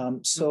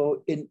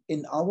 So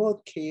in our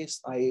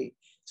case, I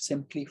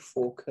simply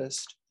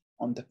focused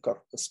on the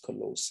corpus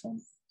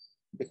callosum,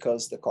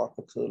 because the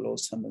corpus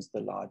callosum is the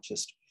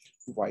largest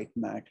white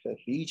matter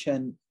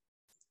region.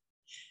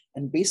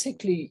 And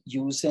basically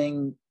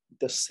using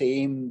the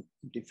same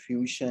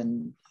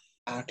diffusion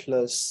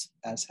atlas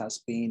as has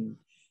been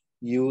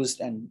used,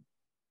 and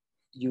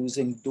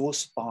using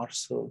those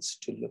parcels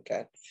to look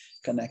at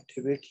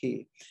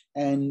connectivity.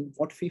 And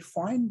what we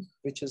find,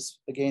 which is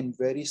again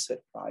very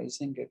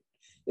surprising,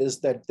 is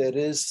that there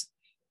is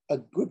a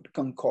good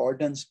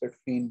concordance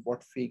between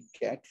what we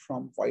get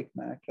from white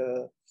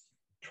matter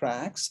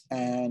tracks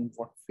and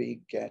what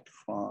we get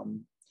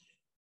from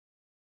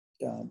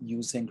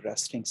using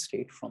resting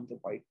state from the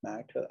white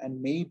matter.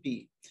 And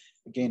maybe,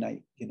 again,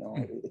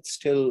 it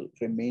still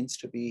remains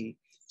to be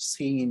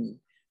seen.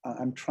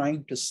 I'm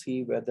trying to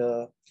see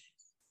whether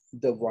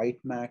the white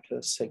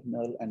matter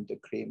signal and the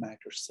gray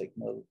matter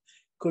signal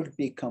could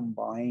be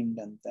combined,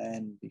 and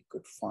then we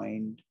could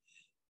find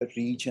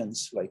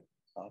regions like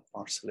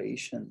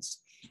parcellations,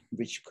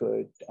 which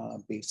could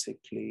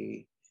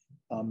basically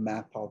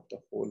map out the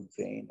whole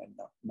brain and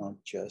not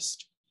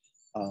just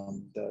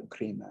the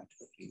gray matter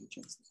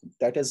regions.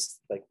 That is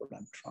like what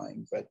I'm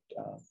trying, but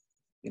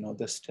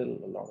there's still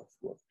a lot of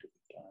work to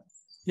be done.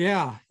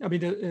 Yeah, I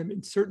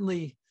mean,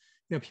 certainly,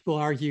 people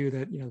argue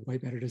that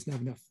white matter doesn't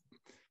have enough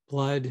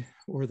blood,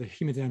 or the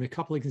hemodynamic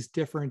coupling is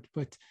different,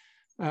 but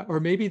or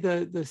maybe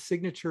the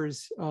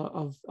signatures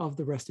of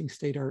the resting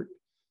state are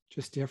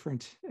just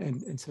different.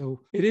 And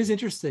so it is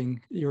interesting.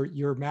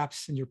 Your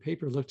maps and your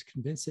paper looked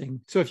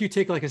convincing. So if you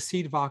take like a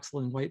seed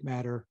voxel in white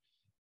matter,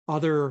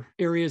 other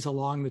areas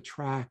along the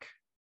track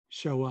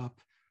show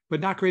up, but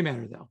not gray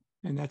matter though.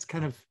 And that's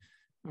kind of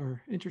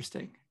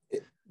interesting.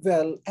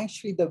 Well,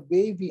 actually, the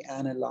way we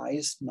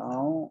analyze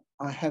now,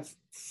 I have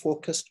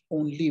focused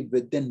only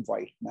within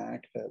white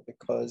matter,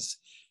 because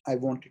I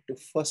wanted to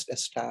first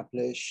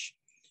establish,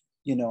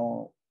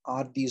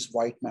 are these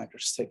white matter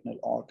signal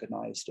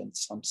organized in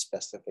some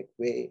specific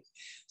way?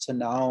 So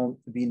now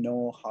we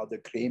know how the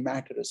gray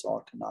matter is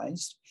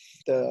organized.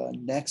 The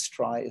next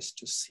try is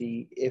to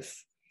see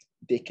if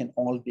they can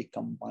all be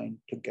combined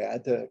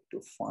together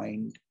to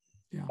find,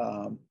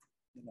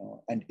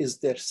 and is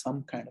there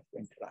some kind of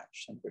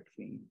interaction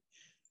between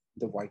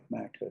the white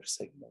matter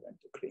signal and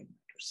the gray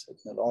matter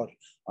signal, or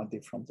are they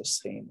from the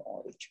same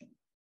origin?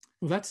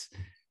 Well, that's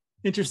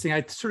interesting.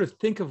 I sort of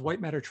think of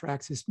white matter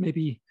tracks as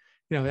maybe,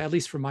 at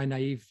least from my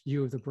naive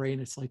view of the brain,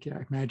 it's like,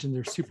 I imagine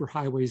they're super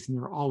highways and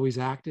they're always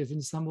active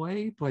in some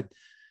way, but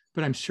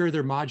I'm sure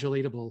they're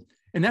modulatable.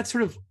 And that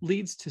sort of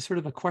leads to sort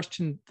of a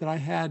question that I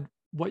had,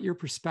 what your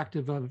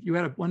perspective of, you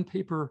had one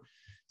paper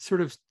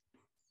sort of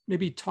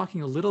maybe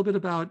talking a little bit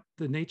about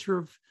the nature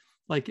of,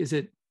 like, is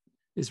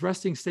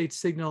resting state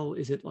signal,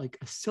 is it like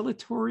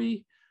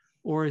oscillatory,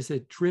 or is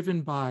it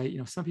driven by,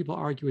 some people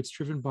argue it's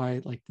driven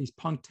by like these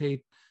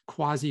punctate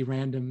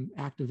quasi-random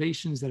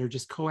activations that are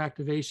just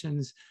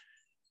co-activations.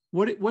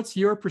 What's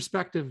your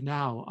perspective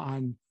now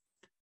on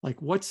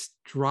like what's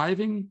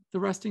driving the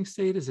resting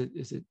state? Is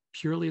it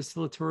purely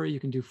oscillatory? You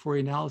can do Fourier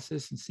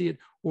analysis and see it,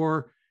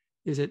 or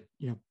is it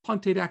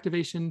punctate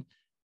activation?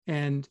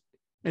 And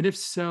if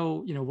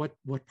so,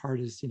 what part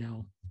is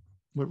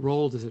what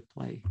role does it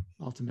play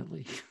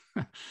ultimately?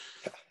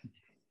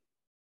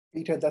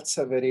 Peter, that's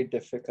a very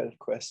difficult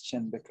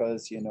question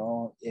because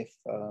if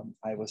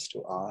I was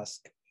to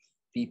ask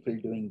people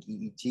doing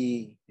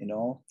EEG,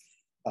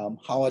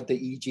 how are the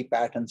EEG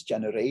patterns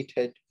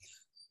generated?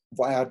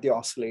 Why are they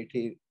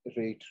oscillatory?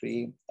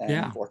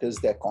 And what is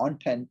their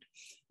content?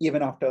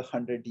 Even after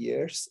 100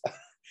 years,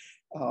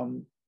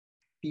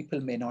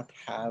 people may not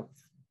have,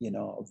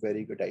 a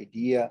very good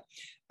idea.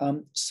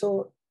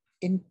 So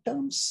in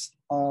terms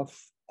of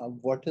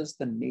what is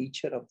the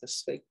nature of the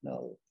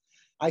signal,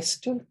 I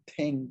still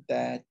think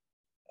that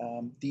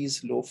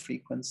these low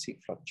frequency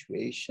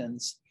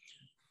fluctuations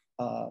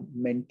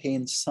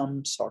maintain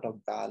some sort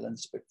of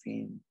balance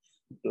between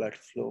blood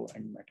flow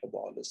and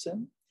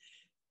metabolism.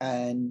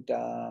 And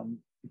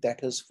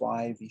that is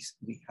why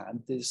we have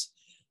these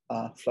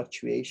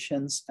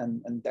fluctuations.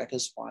 And that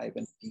is why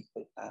when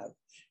people have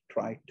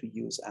tried to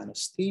use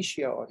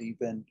anesthesia or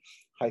even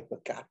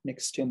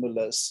hypercapnic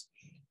stimulus,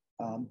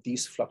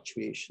 these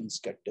fluctuations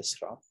get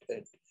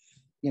disrupted.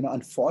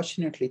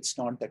 Unfortunately, it's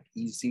not that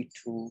easy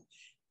to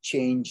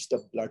change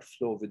the blood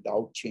flow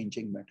without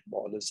changing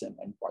metabolism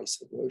and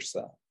vice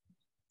versa.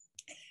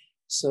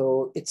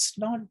 So it's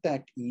not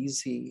that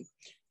easy.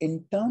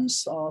 In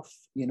terms of,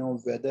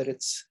 whether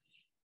it's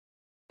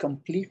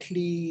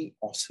completely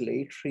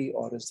oscillatory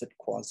or is it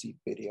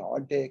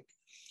quasi-periodic,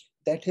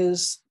 that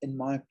is, in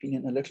my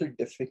opinion, a little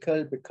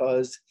difficult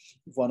because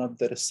one of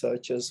the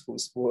researchers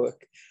whose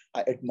work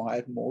I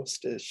admire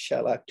most is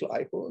Sheila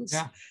Kleypas.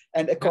 Yeah.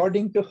 And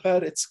according to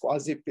her, it's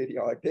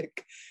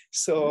quasi-periodic.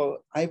 So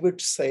I would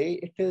say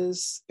it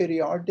is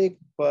periodic,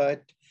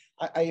 but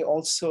I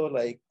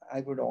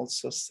would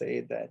also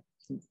say that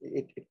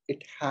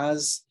it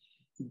has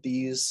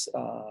these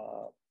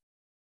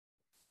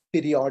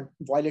period,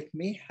 while it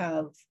may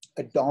have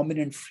a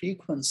dominant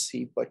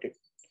frequency, but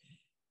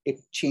it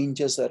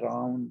changes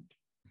around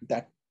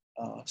that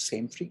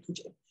same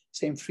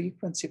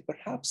frequency,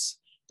 perhaps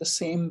the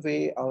same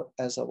way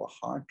as our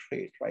heart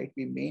rate, right?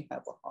 We may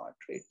have a heart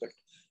rate, but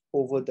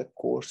over the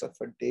course of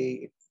a day,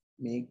 it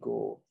may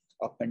go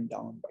up and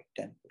down by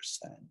 10%.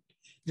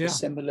 So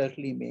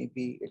similarly,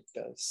 maybe it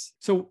does.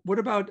 So what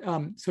about,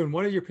 so in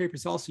one of your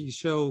papers also,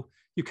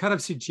 you kind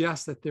of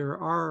suggest that there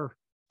are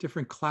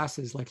different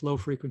classes like low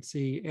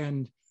frequency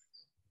and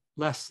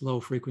less low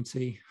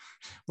frequency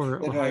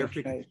or higher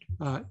frequency.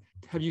 Right.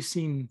 Have you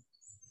seen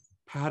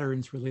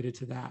patterns related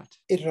to that?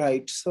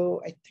 Right.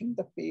 So I think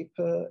the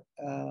paper,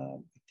 I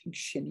think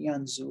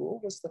Xinyan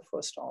Zhuo was the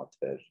first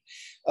author.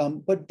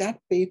 But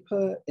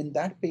in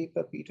that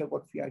paper, Peter,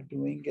 what we are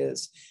doing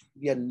is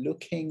we are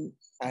looking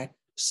at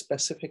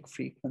specific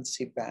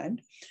frequency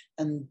band,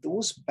 and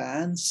those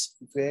bands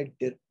were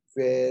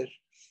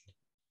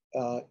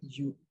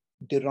you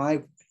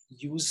derived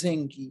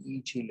using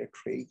EEG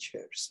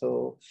literature.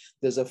 So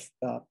there's a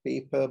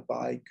paper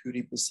by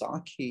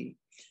Kuribuzaki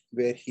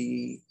where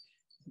he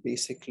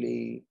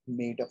basically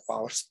made a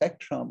power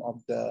spectrum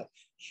of the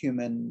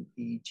human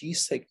EEG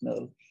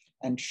signal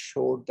and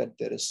showed that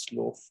there is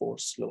slow 4,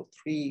 slow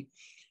 3,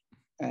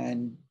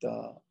 and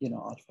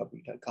alpha,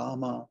 beta,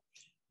 gamma,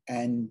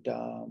 and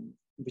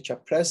which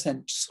are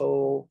present.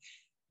 So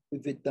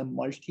with the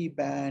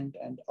multiband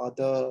and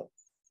other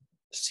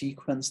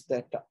sequence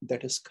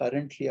that is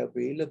currently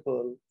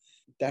available,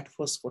 that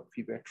was what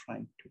we were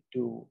trying to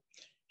do,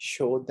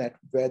 show that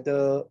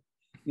whether,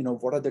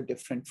 what are the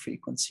different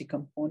frequency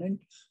component.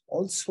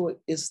 Also,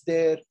 is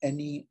there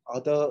any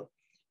other,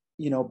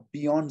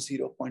 beyond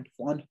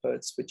 0.1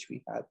 hertz, which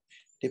we have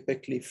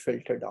typically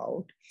filtered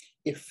out.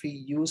 If we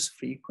use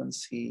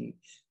frequency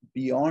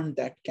beyond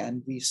that,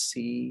 can we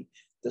see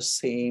the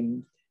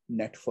same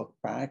network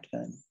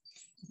pattern?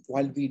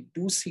 While we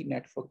do see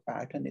network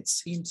pattern, it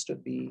seems to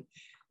be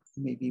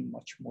maybe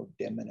much more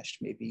diminished,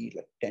 maybe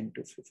like 10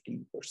 to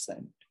 15%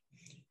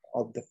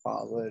 of the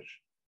power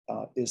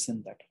is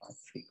in that high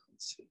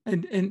frequency.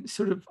 And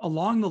sort of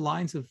along the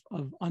lines of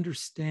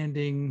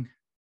understanding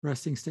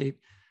resting state,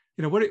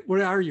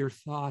 what are your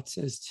thoughts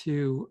as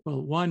to,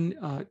 well, one,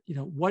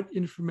 what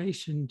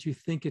information do you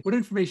think, what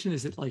information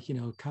is it, like,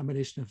 a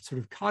combination of sort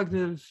of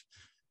cognitive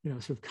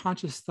sort of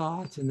conscious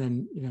thoughts and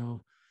then,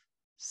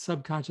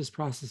 subconscious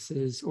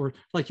processes, or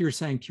like you were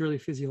saying, purely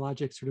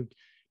physiologic sort of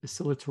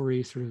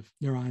oscillatory sort of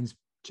neurons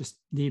just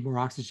need more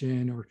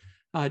oxygen,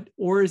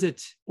 or is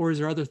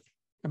there other,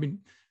 I mean,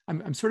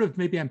 I'm sort of,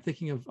 maybe I'm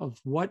thinking of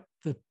what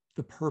the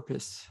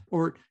purpose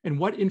and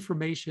what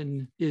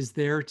information is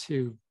there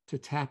to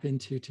tap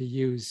into, to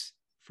use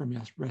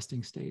from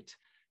resting state.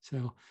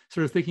 So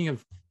sort of thinking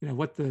of,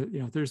 what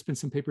there's been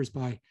some papers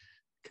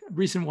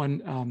recent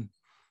one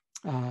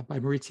by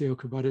Maurizio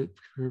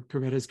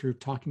Curveta's group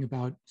talking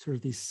about sort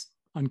of these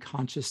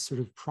unconscious sort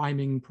of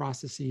priming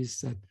processes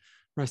that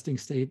resting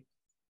state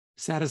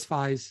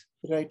satisfies.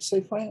 Right. So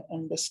if I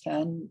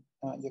understand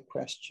your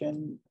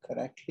question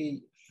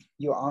correctly,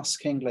 you're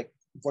asking like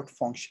what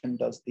function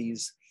does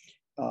these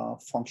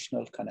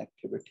functional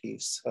connectivity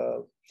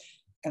serve?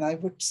 And I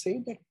would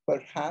say that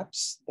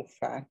perhaps the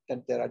fact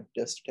that there are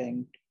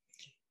distinct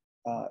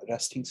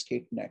resting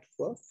state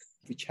networks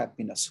which have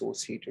been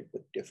associated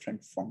with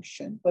different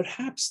function,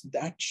 perhaps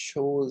that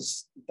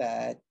shows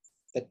that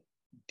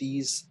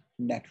these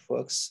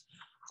networks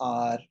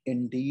are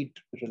indeed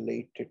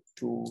related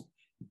to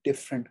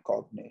different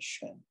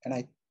cognition. And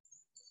I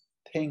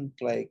think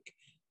like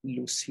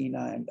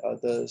Lucina and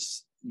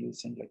others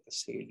using like the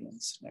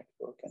salience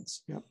network and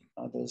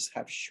others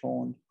have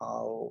shown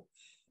how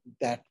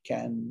that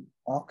can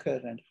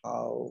occur and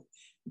how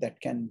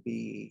that can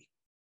be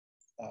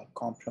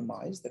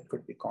compromised, that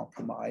could be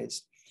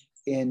compromised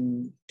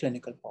in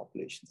clinical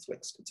populations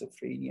like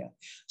schizophrenia.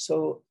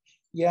 So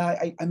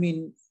yeah, I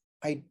mean,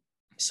 I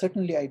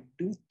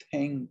do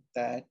think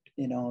that,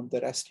 the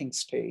resting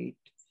state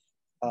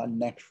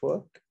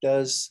network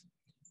does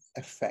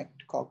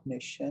affect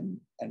cognition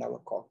and our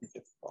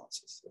cognitive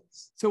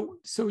processes.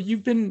 So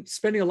you've been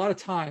spending a lot of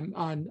time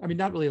on, I mean,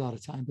 not really a lot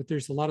of time, but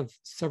there's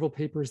several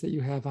papers that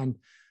you have on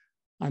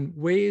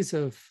ways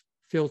of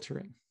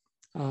filtering,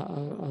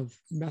 of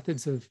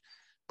methods of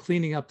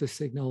cleaning up the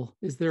signal.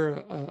 Is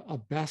there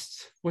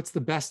what's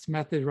the best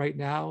method right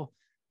now?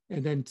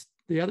 And then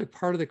the other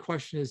part of the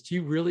question is, do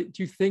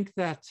you think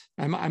that,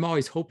 I'm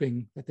always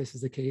hoping that this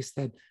is the case,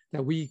 that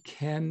we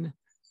can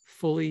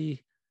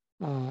fully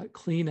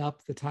clean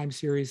up the time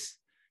series,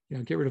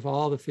 get rid of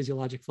all the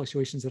physiologic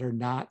fluctuations that are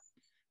not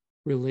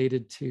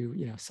related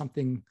to,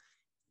 something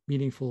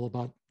meaningful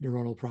about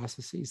neuronal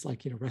processes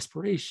like,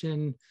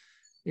 respiration,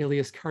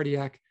 alias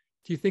cardiac.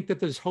 Do you think that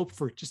there's hope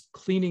for just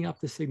cleaning up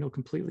the signal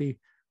completely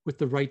with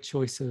the right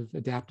choice of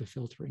adaptive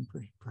filtering,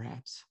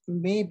 perhaps?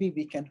 Maybe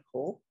we can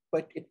hope,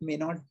 but it may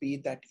not be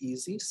that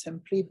easy,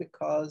 simply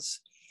because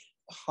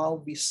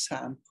how we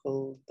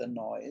sample the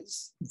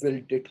noise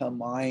will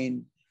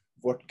determine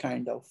what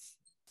kind of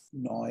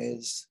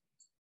noise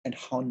and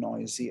how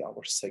noisy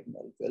our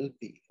signal will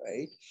be,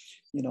 right?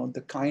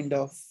 The kind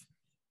of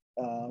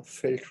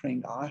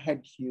filtering I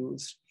had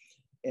used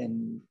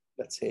in,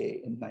 let's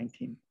say, in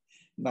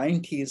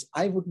 1990s,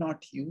 I would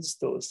not use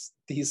those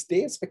these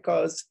days,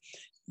 because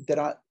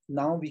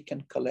now we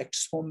can collect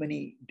so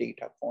many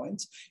data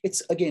points.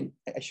 It's, again,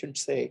 I should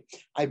say,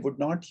 I would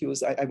not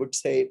use, I would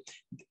say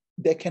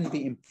there can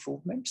be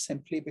improvement,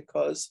 simply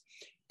because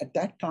at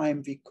that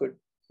time we could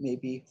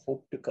maybe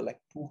hope to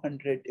collect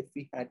 200. If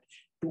we had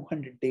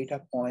 200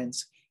 data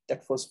points,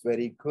 that was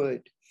very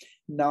good.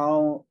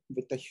 Now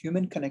with the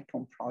Human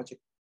Connectome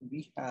project,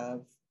 we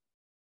have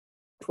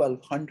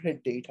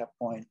 1,200 data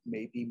point,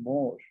 maybe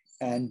more.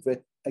 And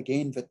with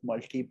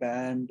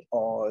multiband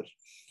or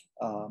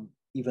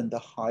even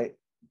the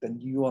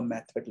newer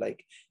method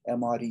like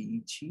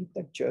MREEG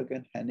that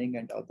Juergen Henning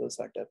and others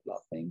are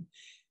developing,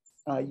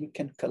 you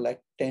can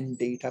collect 10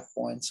 data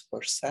points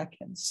per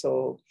second.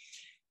 So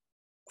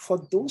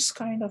for those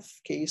kind of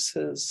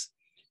cases,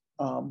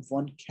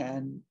 one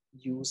can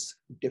use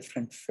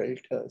different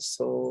filters.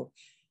 So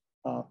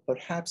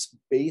perhaps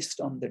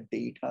based on the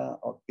data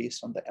or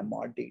based on the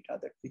MR data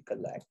that we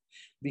collect,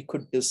 we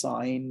could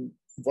design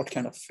what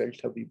kind of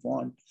filter we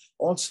want.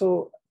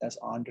 Also, as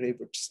Andre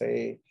would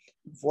say,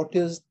 what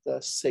is the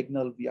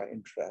signal we are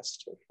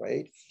interested,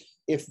 right?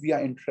 If we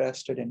are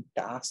interested in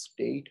task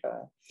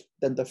data,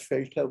 then the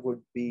filter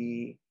would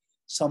be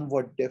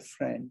somewhat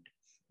different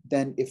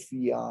than if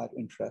we are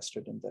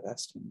interested in the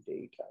resting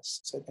data.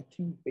 So I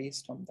think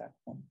based on that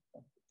one,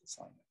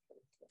 design.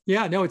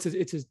 Yeah, no, it's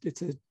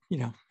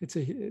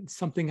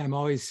something I'm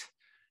always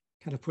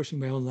kind of pushing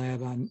my own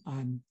lab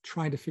on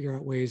trying to figure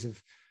out ways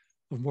of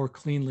more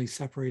cleanly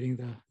separating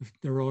the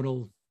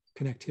neuronal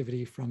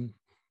connectivity from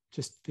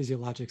just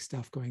physiologic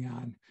stuff going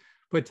on.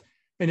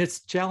 And it's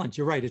a challenge.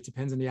 You're right. It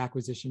depends on the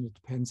acquisition. It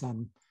depends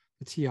on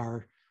the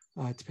TR.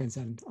 It depends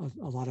on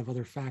a lot of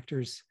other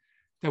factors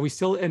that we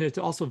still, and it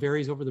also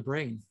varies over the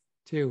brain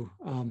too.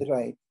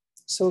 Right.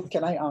 So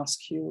can I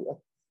ask you a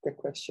quick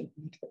question?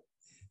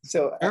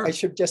 So Sure. I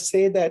should just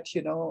say that,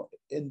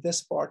 in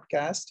this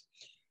podcast,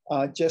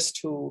 just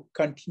to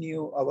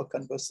continue our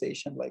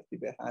conversation like we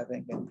were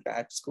having in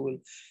grad school,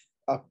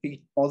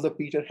 although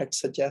Peter had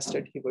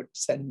suggested he would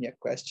send me a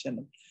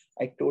question,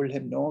 I told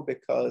him no,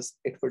 because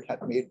it would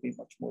have made me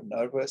much more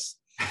nervous.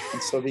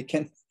 And so we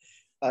can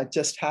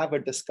just have a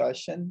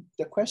discussion.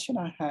 The question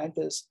I had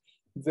is,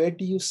 where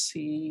do you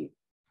see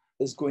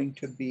is going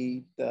to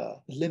be the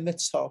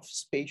limits of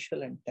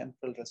spatial and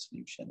temporal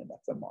resolution in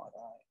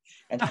fMRI,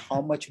 and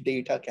how much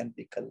data can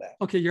be collected?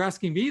 Okay, you're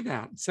asking me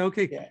that. So,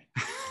 okay. Yeah.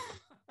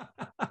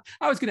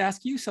 I was going to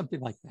ask you something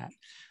like that.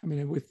 I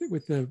mean, with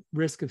the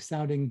risk of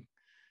sounding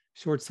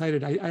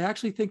short-sighted, I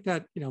actually think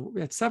that,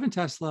 at 7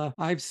 Tesla,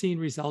 I've seen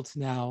results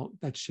now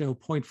that show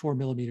 0.4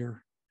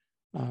 millimeter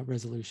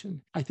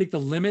resolution. I think the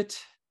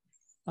limit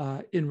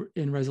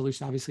in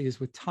resolution obviously is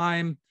with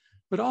time,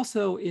 but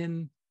also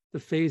in the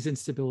phase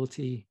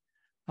instability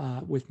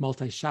with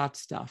multi-shot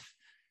stuff.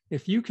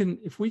 If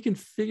we can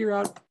figure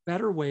out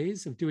better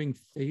ways of doing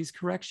phase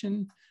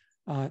correction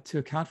to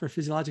account for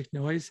physiologic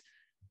noise,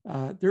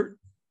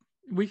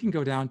 we can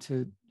go down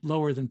to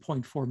lower than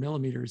 0.4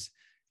 millimeters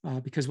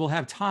because we'll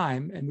have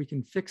time and we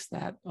can fix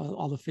that,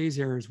 all the phase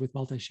errors with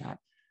multi-shot.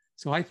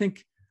 So I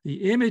think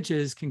the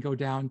images can go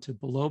down to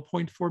below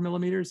 0.4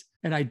 millimeters.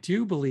 And I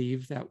do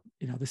believe that,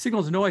 the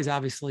signal to noise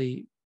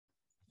obviously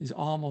is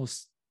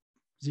almost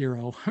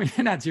zero. I mean,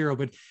 not zero,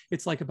 but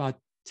it's like about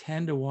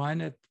 10 to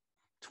 1 at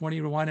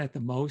 20 to 1 at the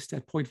most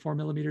at 0.4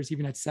 millimeters,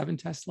 even at 7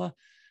 Tesla.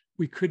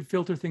 We could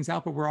filter things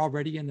out, but we're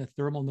already in the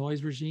thermal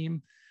noise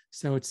regime.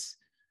 So it's,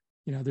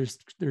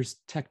 there's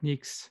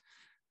techniques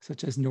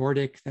such as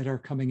Nordic that are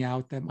coming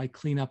out that might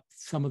clean up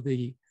some of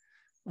the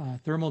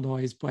thermal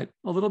noise, but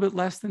a little bit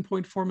less than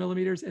 0.4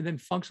 millimeters. And then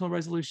functional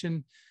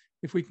resolution,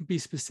 if we can be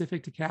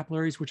specific to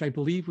capillaries, which I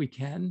believe we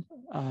can,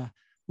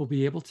 we'll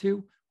be able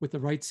to with the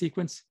right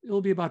sequence,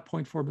 it'll be about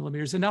 0.4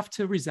 millimeters, enough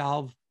to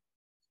resolve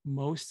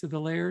most of the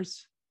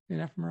layers in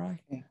fMRI,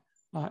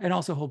 and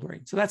also whole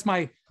brain. So that's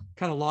my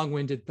kind of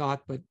long-winded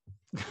thought, but.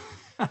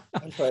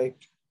 That's right.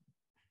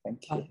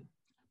 Thank you.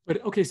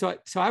 But okay, so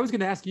I was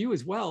going to ask you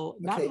as well,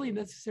 not really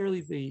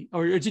necessarily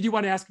or did you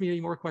want to ask me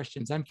any more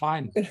questions? I'm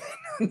fine.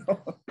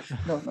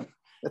 No,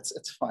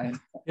 it's fine.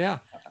 Yeah,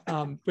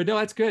 but no,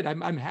 that's good.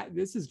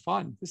 This is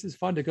fun. This is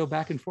fun to go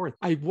back and forth.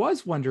 I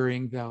was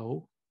wondering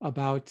though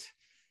about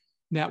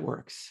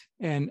networks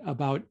and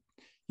about,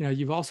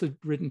 you've also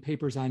written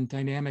papers on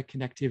dynamic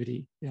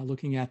connectivity,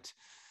 looking at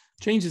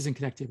changes in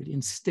connectivity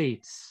in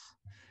states.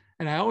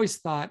 And I always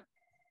thought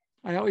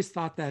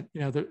that,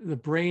 the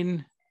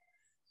brain,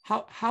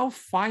 how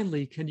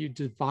finely can you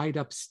divide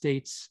up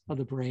states of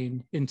the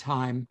brain in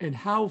time, and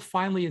how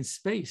finely in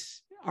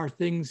space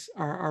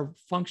are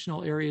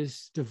functional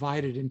areas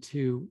divided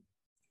into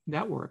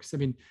networks? I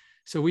mean,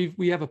 so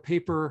we have a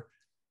paper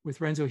with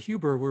Renzo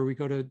Huber where we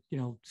go to,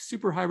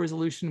 super high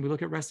resolution, we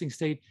look at resting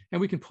state, and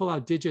we can pull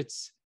out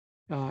digits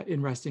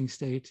in resting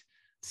state.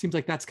 It seems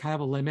like that's kind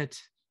of a limit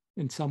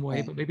in some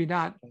way, but maybe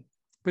not.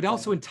 But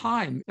also in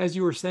time, as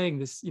you were saying,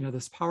 this,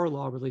 this power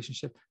law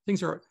relationship,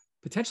 things are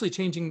potentially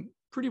changing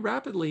pretty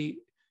rapidly.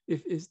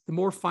 If the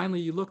more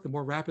finely you look, the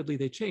more rapidly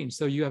they change.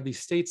 So you have these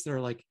states that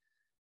are like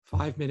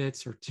 5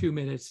 minutes or 2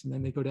 minutes, and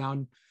then they go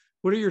down.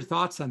 What are your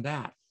thoughts on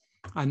that?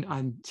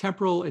 On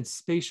temporal and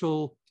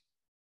spatial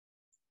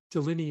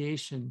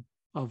delineation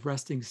of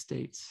resting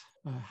states?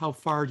 How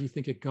far do you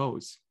think it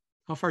goes?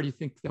 How far do you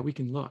think that we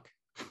can look?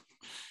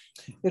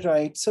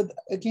 Right. So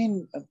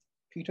again,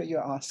 Peter,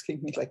 you're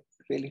asking me like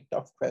really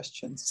tough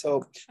questions.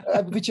 So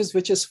which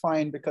is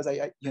fine, because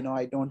I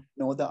don't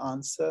know the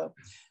answer,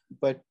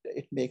 but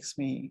it makes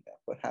me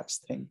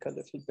perhaps think a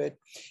little bit.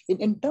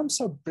 In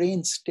terms of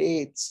brain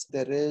states,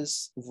 there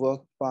is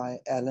work by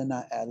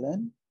Elena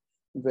Allen,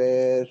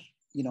 where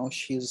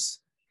she's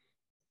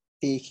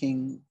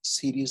taking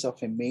series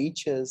of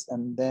images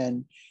and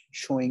then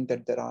showing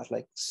that there are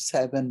like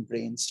 7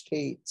 brain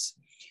states.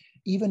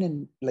 Even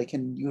in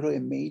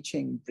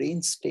neuroimaging,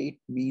 brain state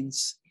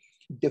means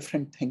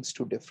different things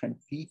to different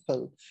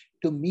people.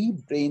 To me,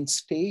 brain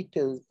state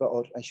is,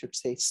 or I should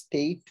say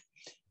state,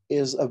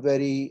 is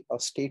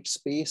state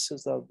space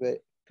is a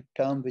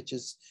term which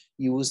is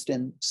used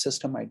in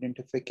system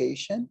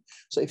identification.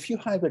 So if you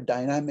have a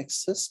dynamic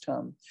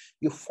system,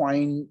 you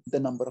find the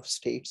number of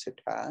states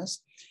it has,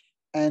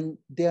 and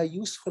they are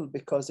useful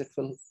because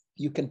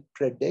you can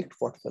predict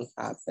what will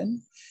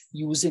happen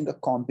using a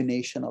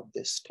combination of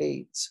these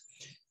states.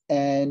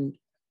 And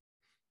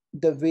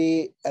the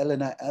way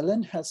Elena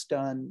Allen has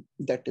done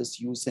that is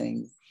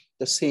using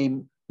the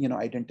same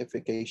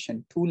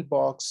identification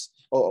toolbox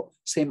or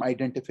same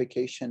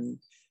identification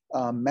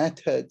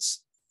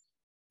methods.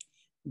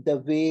 The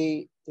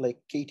way like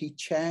Katie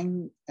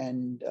Chang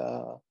and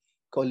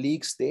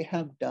colleagues, they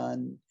have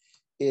done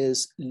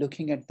is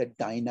looking at the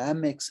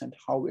dynamics and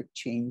how it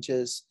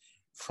changes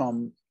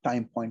from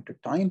time point to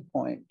time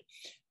point.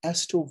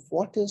 As to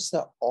what is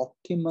the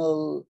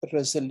optimal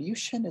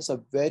resolution is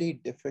a very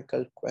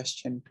difficult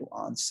question to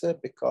answer,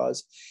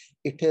 because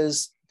it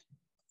is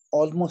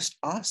almost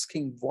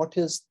asking what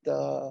is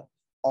the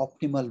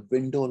optimal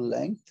window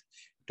length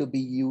to be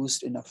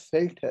used in a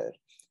filter.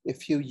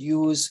 If you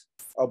use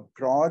a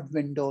broad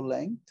window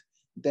length,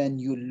 then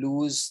you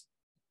lose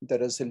the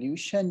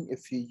resolution.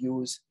 If you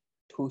use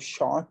too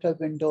short a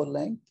window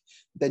length,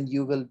 then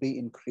you will be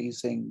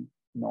increasing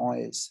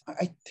noise.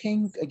 I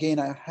think, again,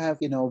 I have,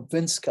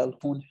 Vince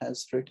Calhoun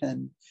has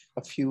written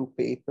a few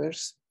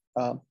papers.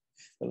 Well,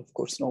 of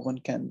course, no one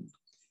can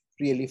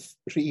really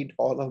read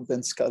all of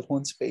Vince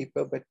Calhoun's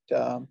paper, but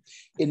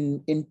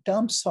in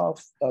terms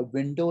of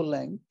window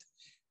length,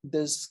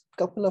 there's a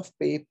couple of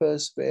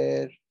papers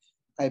where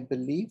I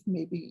believe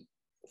maybe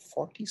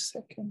 40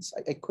 seconds,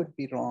 I could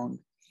be wrong,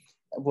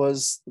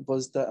 was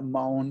the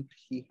amount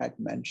he had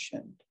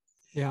mentioned.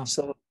 Yeah.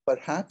 So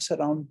perhaps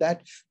around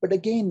that. But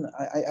again,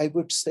 I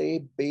would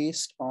say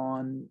based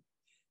on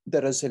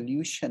the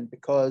resolution,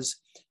 because,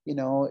 in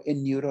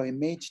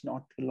NeuroImage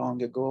not too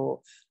long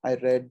ago, I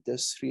read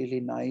this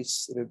really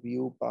nice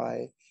review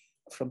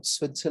from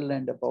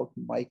Switzerland about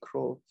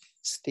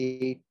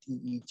micro-state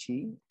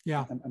EEG.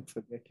 Yeah. I'm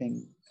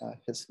forgetting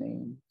his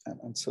name.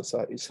 I'm so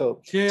sorry.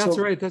 So yeah, that's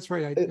right. That's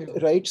right.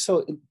 Right.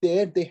 So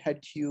there they had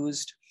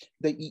used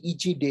the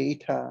EEG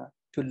data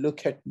to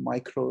look at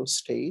micro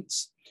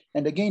states.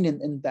 And again,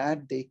 in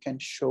that they can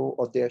show,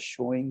 or they're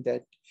showing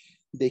that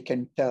they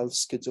can tell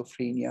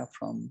schizophrenia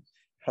from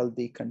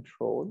healthy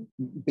control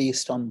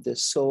based on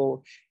this.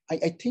 So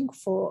I think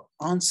for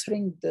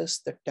answering this,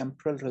 the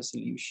temporal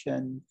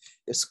resolution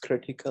is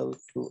critical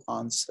to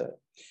answer.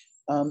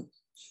 Right.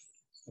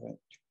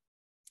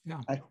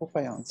 Yeah. I hope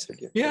I answered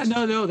your question.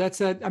 No, that's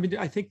that. I mean,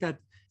 I think that,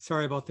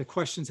 sorry about the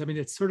questions. I mean,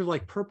 it's sort of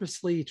like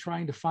purposely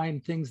trying to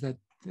find things that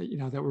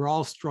we're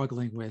all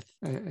struggling with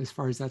as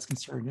far as that's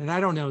concerned. And I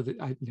don't know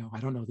that, I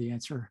don't know the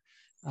answer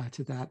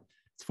to that.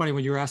 It's funny,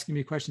 when you were asking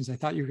me questions, I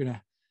thought you were going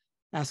to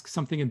ask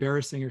something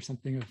embarrassing or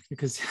something,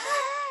 because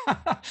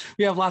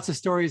we have lots of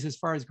stories as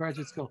far as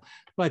graduate school,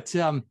 but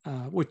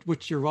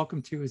which you're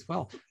welcome to as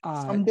well.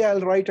 Someday I'll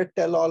write a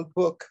tell-all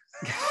book.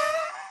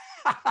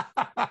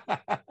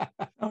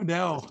 Oh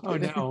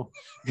no.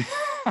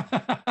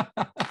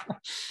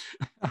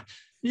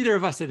 Neither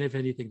of us have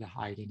anything to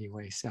hide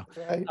anyway. So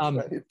right.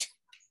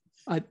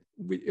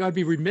 I'd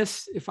be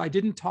remiss if I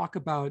didn't talk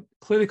about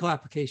clinical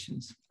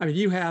applications. I mean,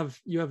 you have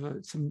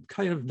some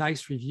kind of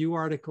nice review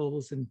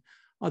articles and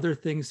other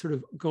things sort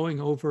of going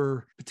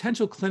over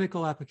potential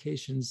clinical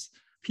applications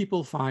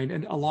people find,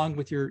 and along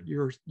with your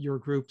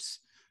groups,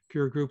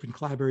 your group and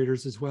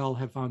collaborators as well,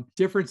 have found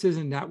differences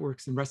in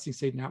networks and resting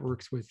state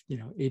networks with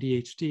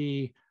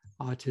ADHD,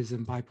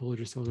 autism, bipolar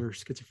disorder,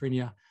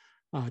 schizophrenia,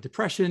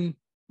 depression,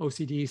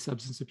 OCD,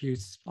 substance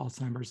abuse,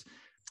 Alzheimer's.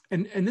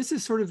 And this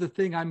is sort of the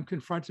thing I'm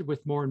confronted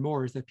with more and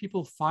more, is that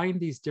people find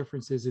these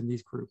differences in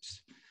these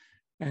groups.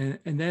 And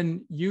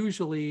then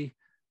usually,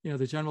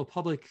 the general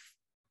public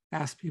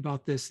ask me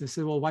about this. They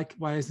say, well,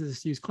 why isn't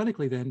this used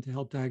clinically then to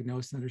help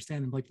diagnose and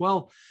understand? I'm like,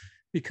 well,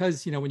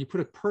 because, when you put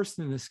a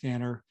person in the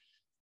scanner,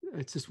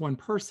 it's just one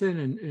person,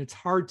 and it's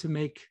hard to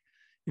make,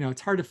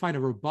 it's hard to find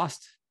a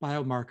robust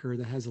biomarker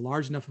that has a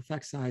large enough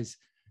effect size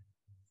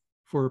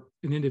for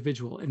an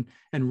individual.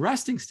 And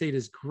resting state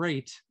is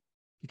great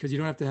because you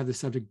don't have to have the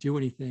subject do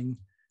anything.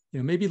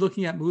 Maybe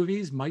looking at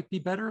movies might be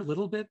better a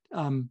little bit.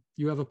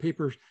 You have a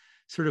paper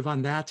sort of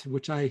on that,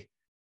 which I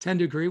tend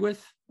to agree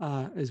with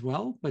as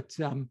well, but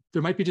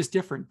there might be just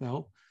different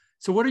though.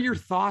 So what are your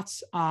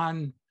thoughts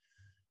on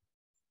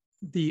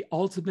the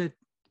ultimate,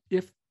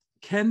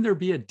 can there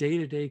be a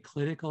day-to-day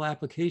clinical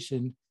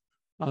application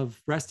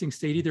of resting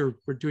state, either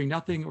we're doing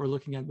nothing or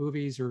looking at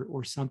movies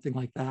or something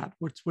like that?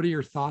 What are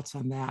your thoughts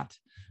on that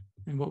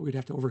and what we'd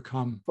have to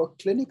overcome? For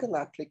clinical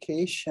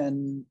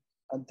application,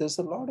 there's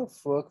a lot of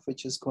work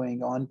which is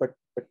going on, but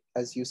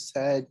as you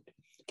said,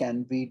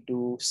 can we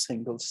do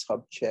single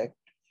subject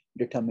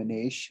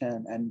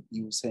determination, and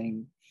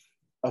using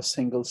a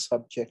single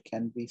subject,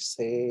 can we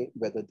say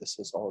whether this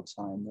is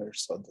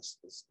Alzheimer's or this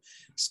is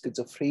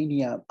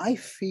schizophrenia? I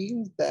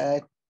feel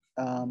that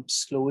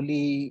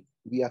slowly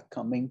we are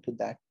coming to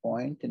that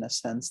point, in a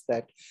sense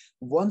that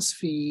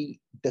once we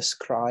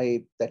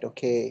describe that,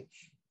 okay,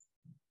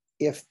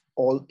 if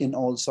in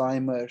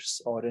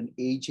Alzheimer's or in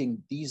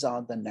aging, these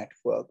are the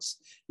networks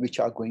which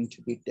are going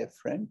to be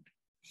different,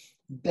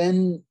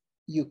 then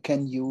you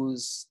can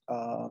use,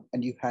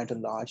 and you had a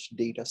large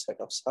data set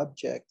of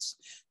subjects,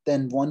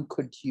 then one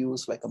could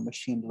use like a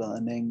machine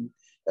learning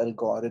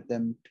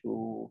algorithm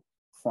to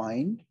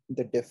find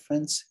the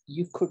difference.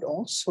 You could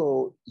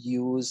also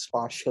use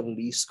partial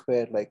least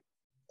square, like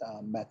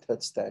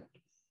methods that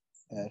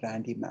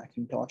Randy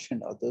McIntosh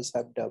and others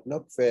have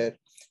developed, where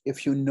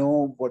if you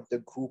know what the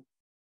group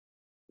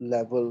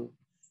level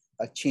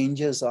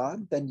changes are,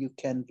 then you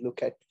can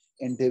look at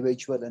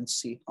individual and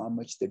see how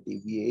much they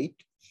deviate,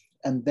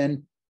 and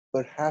then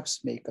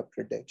perhaps make a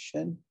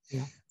prediction.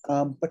 Yeah.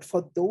 But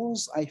for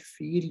those, I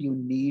feel you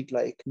need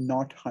like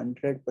not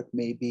 100, but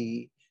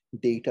maybe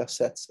data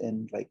sets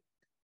in like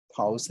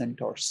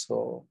 1,000 or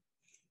so.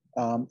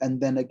 And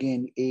then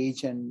again,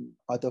 age and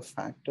other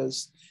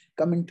factors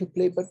come into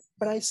play.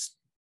 But I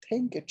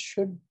think it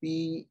should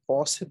be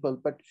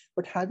possible. But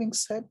having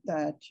said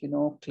that,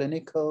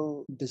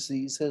 clinical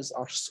diseases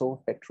are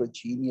so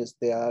heterogeneous.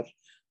 They are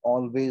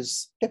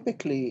always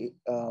typically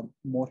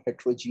more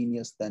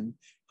heterogeneous than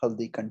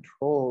healthy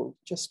control.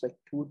 Just like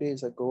 2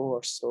 days ago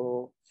or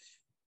so,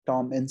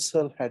 Tom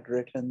Insel had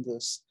written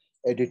this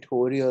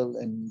editorial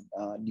in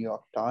New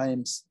York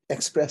Times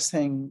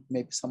expressing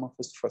maybe some of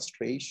his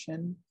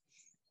frustration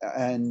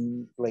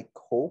and like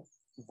hope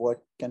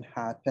what can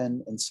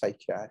happen in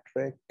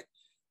psychiatric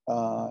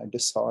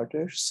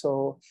disorders.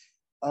 So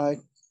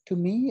to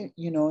me,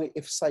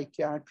 if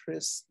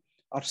psychiatrists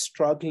are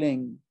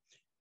struggling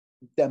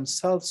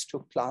themselves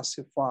to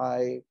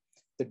classify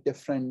the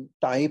different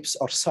types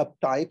or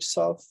subtypes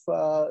of,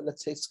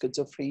 let's say,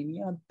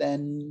 schizophrenia,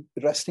 then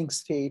resting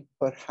state,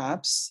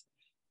 perhaps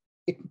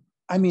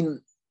I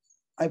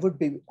would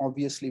be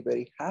obviously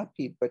very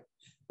happy, but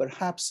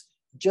perhaps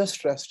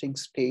just resting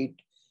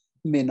state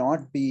may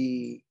not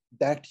be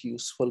that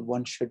useful.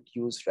 One should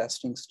use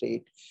resting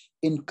state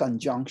in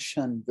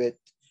conjunction with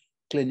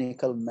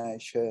clinical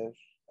measure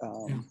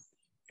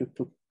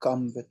to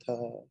come with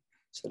a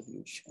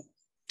solution.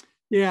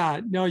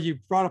 Yeah, no, you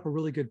brought up a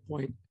really good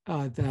point.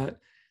 The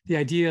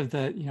idea of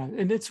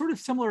and it's sort of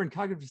similar in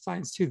cognitive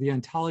science too, the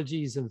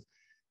ontologies of,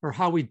 or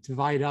how we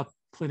divide up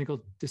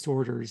clinical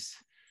disorders.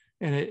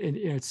 And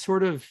it's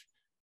sort of,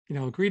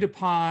 agreed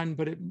upon,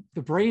 but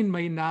the brain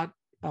may not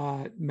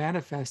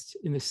manifest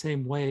in the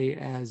same way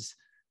as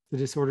the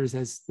disorders,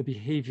 as the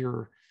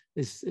behavior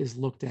is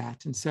looked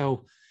at. And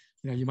so,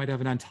 you might have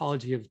an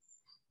ontology of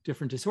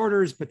different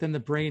disorders, but then the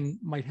brain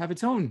might have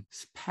its own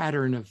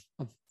pattern of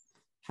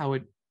how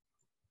it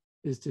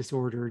is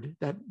disordered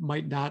that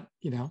might not,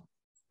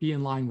 be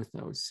in line with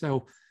those.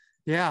 So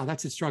yeah,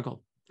 that's a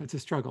struggle.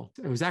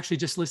 I was actually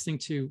just listening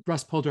to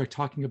Russ Poldrack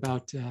talking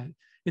about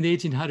in the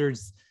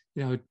 1800s,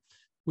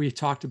 we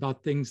talked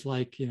about things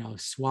like,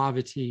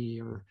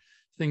 suavity or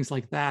things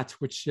like that,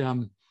 which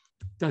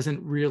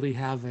doesn't really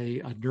have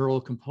a neural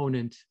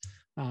component.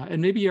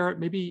 And maybe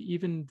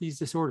even these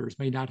disorders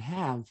may not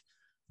have,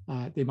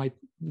 they might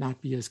not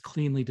be as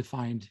cleanly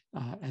defined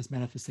as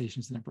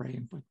manifestations in the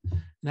brain, but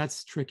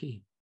that's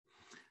tricky.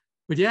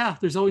 But yeah,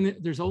 there's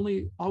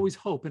always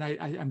hope. And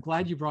I'm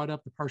glad you brought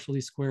up the partial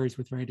least squares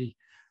with Randy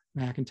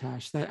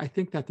McIntosh. That I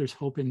think that there's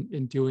hope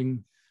in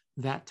doing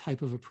that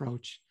type of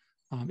approach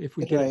if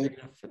we get a big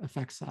enough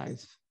effect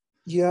size.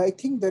 Yeah, I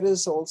think there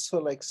is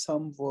also like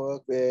some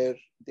work where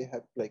they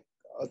have like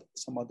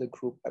some other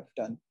group have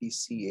done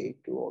PCA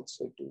to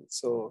also do.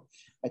 So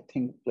I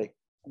think like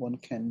one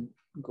can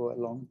go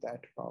along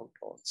that route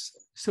also.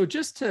 So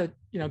just to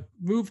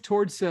move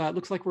towards,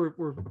 looks like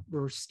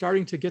we're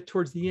starting to get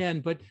towards the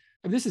end, but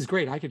this is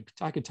great. I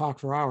could talk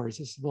for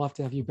hours. We'll have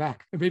to have you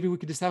back. Or maybe we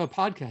could just have a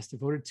podcast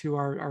devoted to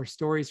our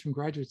stories from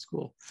graduate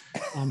school.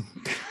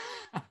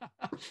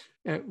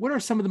 What are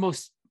some of the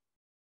most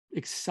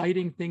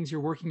exciting things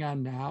you're working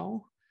on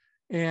now?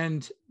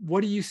 And what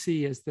do you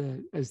see as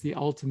the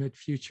ultimate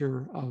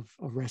future of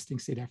resting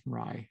state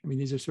fMRI? I mean,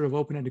 these are sort of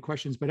open-ended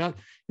questions, but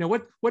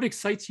what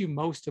excites you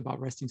most about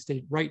resting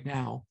state right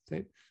now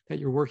that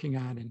you're working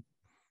on,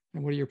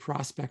 and what are your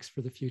prospects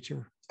for the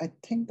future? I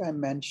think I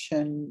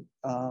mentioned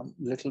a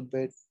little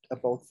bit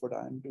about what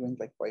I'm doing,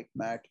 like white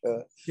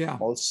matter,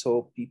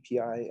 also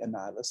PPI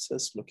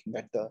analysis, looking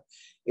at the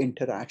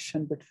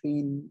interaction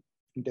between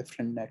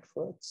different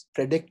networks.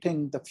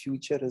 Predicting the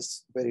future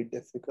is very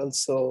difficult.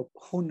 So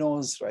who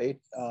knows, right,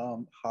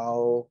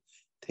 how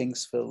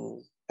things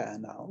will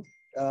pan out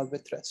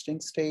with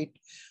resting state.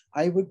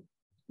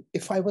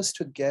 If I was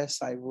to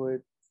guess, I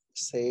would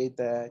say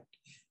that,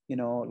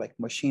 like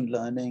machine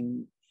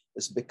learning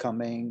is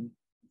becoming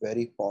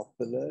very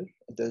popular.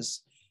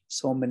 There's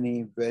so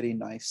many very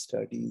nice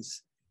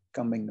studies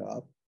coming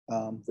up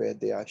where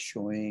they are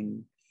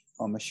showing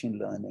how machine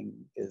learning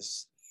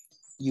is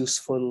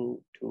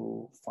useful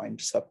to find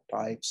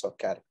subtypes or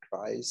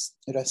characterize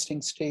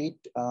resting state.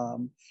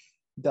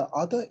 The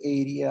other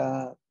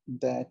area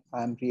that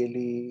I'm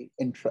really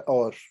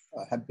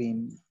have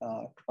been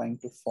trying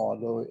to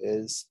follow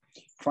is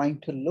trying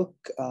to look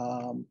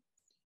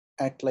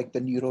at like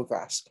the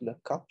neurovascular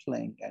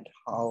coupling and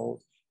how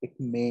it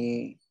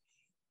may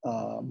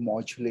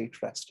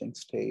modulate resting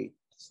state.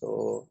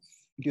 So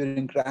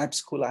during grad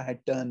school, I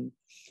had done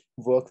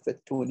work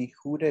with Tony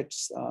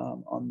Hudetz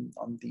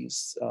on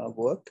these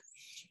work.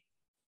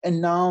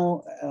 And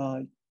now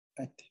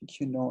I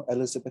think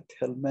Elizabeth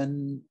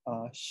Hillman,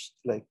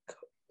 like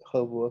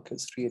her work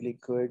is really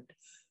good.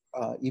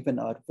 Even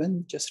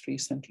Arvind just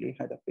recently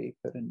had a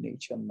paper in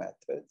Nature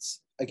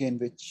Methods, again,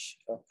 which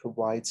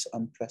provides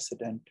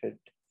unprecedented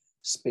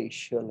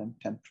spatial and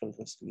temporal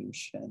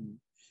resolution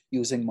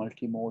using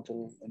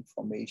multimodal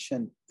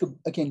information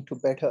to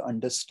better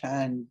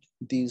understand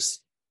these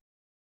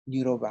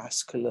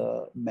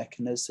neurovascular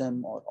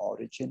mechanism or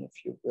origin,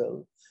 if you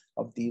will,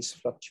 of these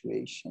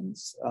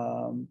fluctuations.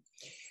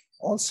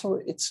 Also,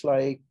 it's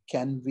like,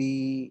 can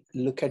we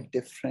look at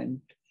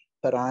different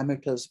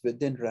parameters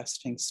within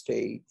resting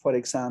state? For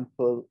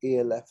example,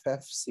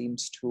 ALFF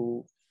seems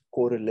to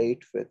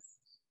correlate with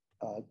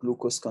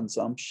glucose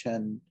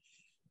consumption.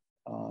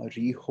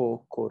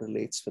 ReHo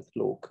correlates with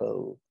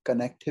local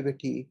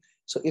connectivity.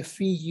 So if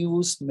we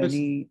use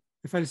many...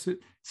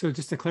 So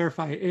just to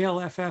clarify,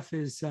 ALFF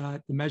is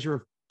the measure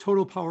of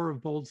total power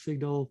of bold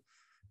signal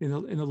in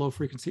the low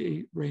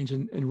frequency range,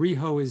 and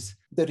ReHo is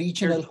the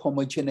regional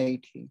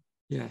homogeneity.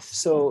 Yes.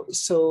 So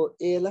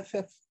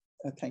ALFF,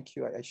 thank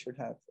you. I should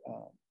have,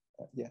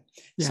 yeah.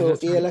 So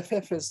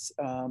ALFF is,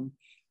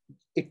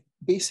 it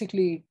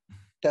basically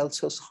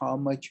tells us how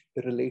much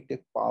relative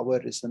power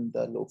is in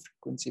the low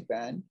frequency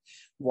band,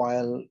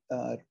 while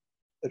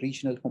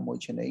regional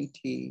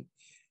homogeneity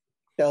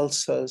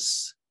tells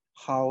us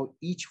how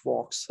each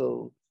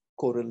voxel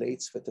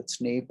correlates with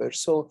its neighbor.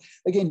 So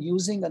again,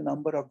 using a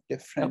number of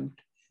different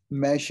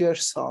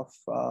measures of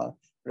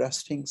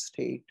resting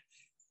state,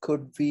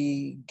 could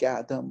we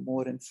gather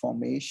more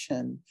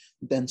information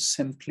than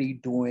simply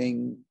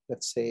doing,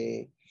 let's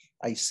say,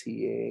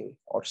 ICA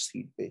or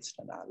seed-based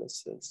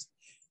analysis?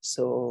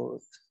 So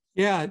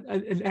yeah,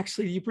 and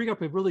actually you bring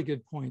up a really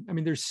good point. I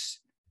mean, there's,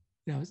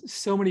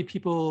 so many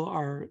people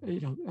are, I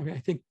mean, I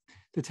think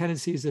the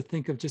tendency is to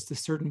think of just a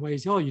certain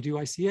ways. Oh, you do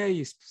ICA,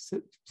 you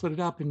split it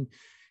up, and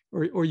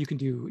or you can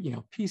do,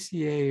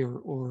 PCA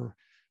or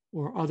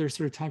other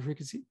sort of time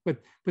frequency. But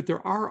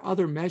there are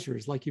other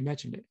measures, like you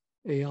mentioned it,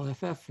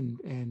 ALFF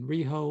and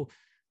REHO,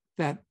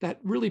 that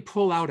really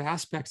pull out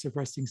aspects of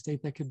resting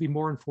state that could be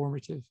more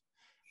informative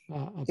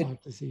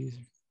about disease.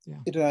 Yeah.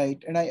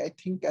 Right. And I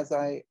think, as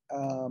I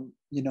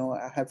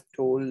have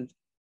told,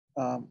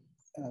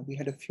 we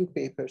had a few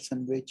papers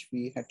in which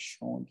we had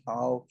shown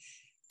how,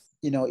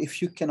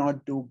 if you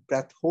cannot do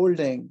breath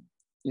holding,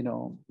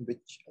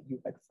 which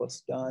you had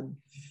first done,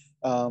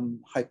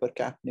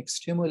 hypercapnic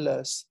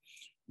stimulus,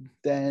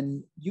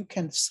 then you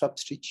can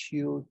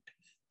substitute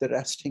the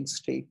resting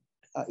state.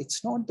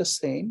 It's not the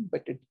same,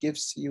 but it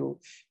gives you,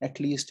 at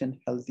least in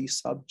healthy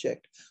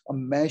subject, a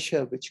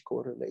measure which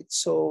correlates.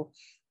 So,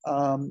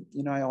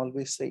 I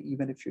always say,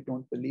 even if you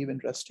don't believe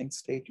in resting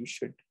state, you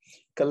should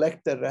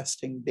collect the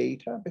resting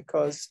data,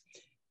 because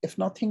if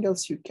nothing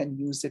else, you can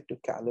use it to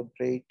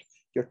calibrate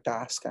your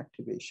task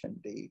activation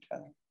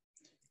data,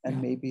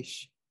 and maybe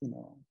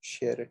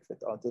share it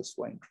with others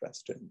who are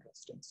interested in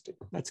resting state.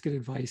 That's good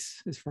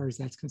advice as far as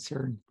that's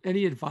concerned.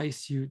 Any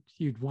advice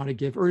you'd want to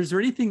give, or is there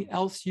anything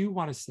else you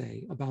want to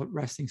say about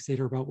resting state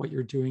or about what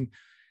you're doing?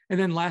 And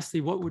then lastly,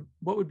 what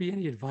would be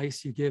any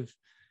advice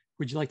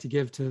would you like to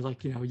give to,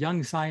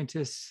 young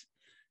scientists,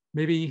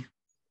 maybe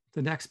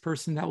the next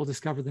person that will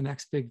discover the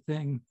next big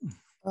thing?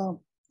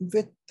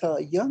 With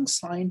young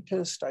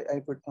scientists,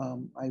 I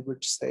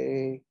would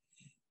say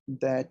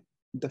that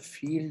the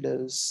field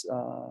is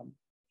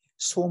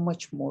so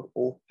much more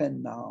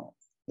open now.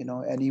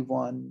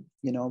 Anyone,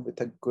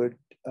 with a good,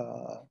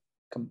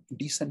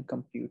 decent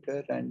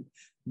computer and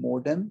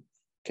modem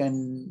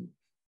can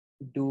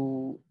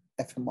do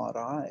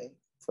fMRI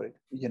for it,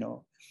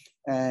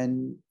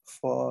 and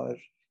for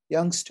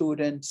young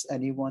students,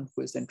 anyone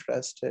who is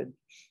interested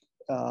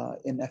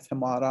in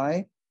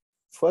fMRI,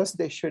 first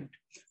they should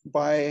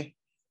buy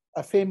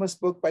a famous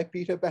book by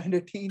Peter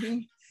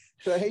Bandettini,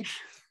 right?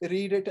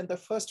 Read it in the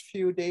first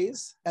few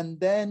days. And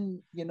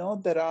then,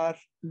 there are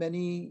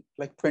many,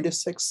 like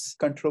 26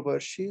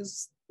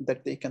 controversies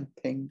that they can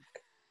think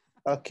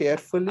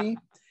carefully.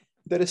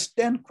 There is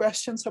 10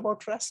 questions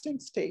about resting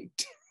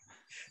state.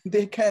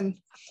 They can,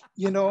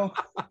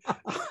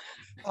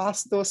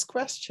 ask those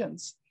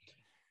questions.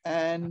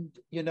 And,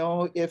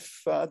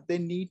 if they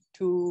need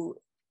to,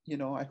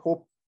 I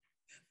hope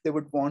they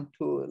would want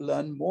to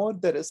learn more.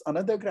 There is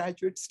another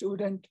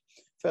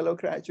fellow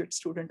graduate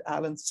student,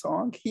 Alan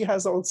Song. He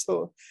has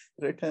also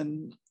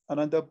written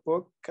another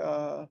book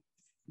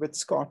with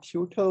Scott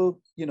Hutel.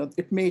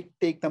 It may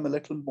take them a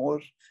little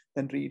more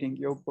than reading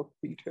your book,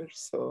 Peter.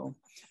 So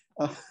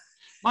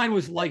mine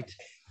was light.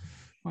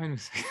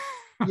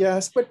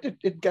 Yes, but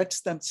it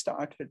gets them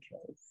started,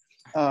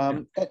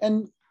 right?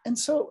 And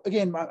so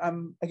again,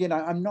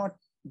 I'm not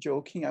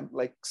joking. I'm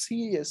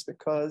serious,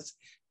 because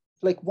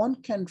one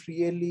can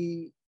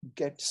really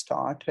get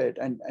started,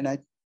 and I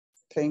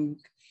think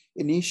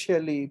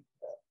initially,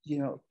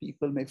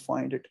 people may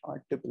find it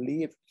hard to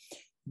believe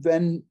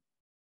when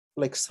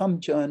some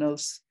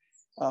journals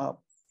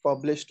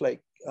published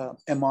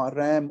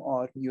MRM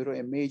or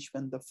NeuroImage,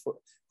 when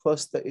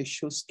the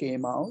issues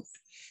came out,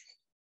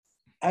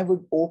 I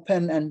would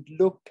open and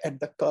look at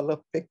the color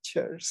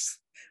pictures,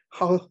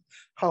 how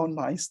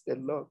nice they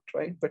looked,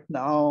 right? But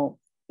now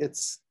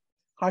it's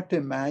hard to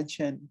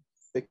imagine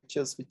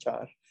pictures which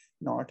are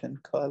not in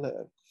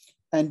color.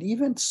 And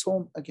even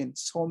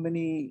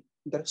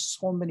there are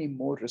so many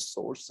more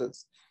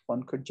resources.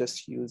 One could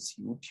just use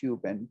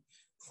YouTube and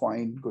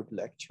find good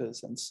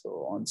lectures and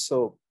so on.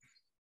 So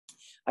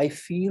I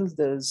feel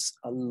there's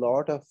a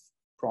lot of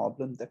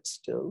problem that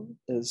still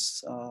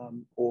is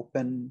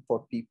open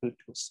for people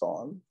to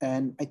solve.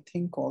 And I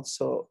think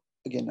also,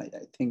 again,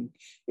 I think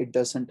it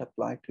doesn't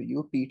apply to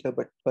you, Peter,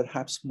 but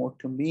perhaps more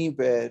to me,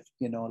 where,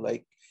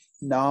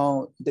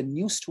 now the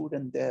new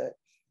student there,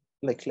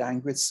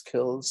 language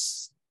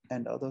skills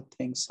and other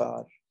things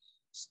are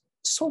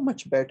so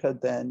much better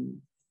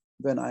than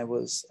when I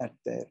was at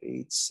their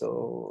age.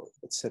 So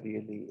it's a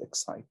really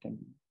exciting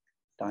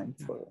time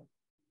for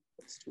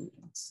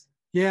students.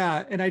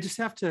 Yeah, and I just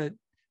have to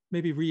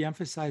maybe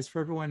re-emphasize for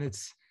everyone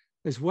is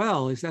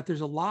that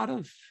there's a lot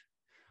of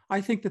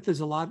I think that there's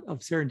a lot of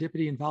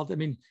serendipity involved. I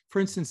mean, for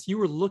instance, you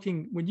were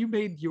looking, when you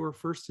made your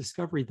first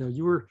discovery, though,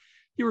 you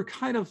were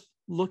kind of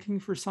looking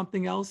for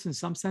something else in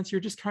some sense.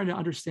 You're just trying to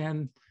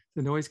understand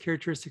the noise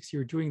characteristics.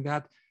 You're doing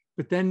that,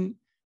 but then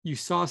you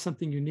saw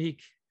something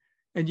unique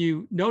and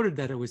you noted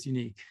that it was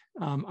unique.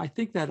 I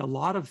think that a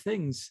lot of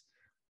things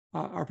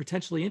are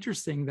potentially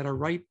interesting that are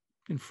right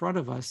in front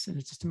of us. And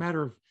it's just a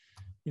matter of,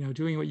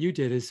 doing what you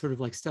did, is sort of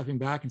like stepping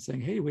back and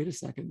saying, hey, wait a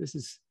second, this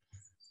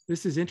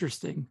is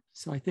interesting.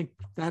 So I think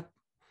that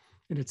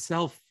in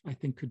itself, I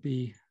think could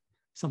be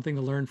something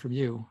to learn from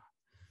you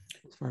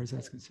as far as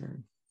that's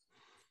concerned.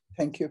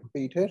 Thank you,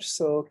 Peter.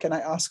 So can I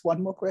ask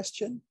one more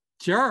question?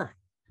 Sure.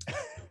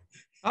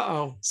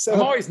 Uh-oh. So,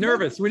 I'm always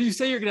nervous. When you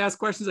say you're going to ask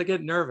questions, I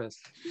get nervous.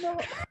 No.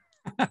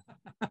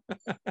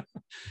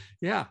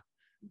 Yeah.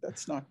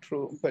 That's not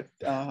true. But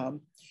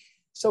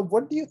so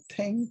what do you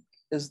think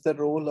is the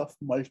role of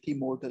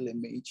multimodal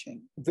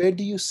imaging? Where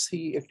do you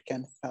see it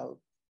can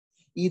help,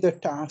 either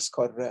task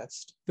or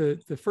rest?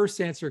 The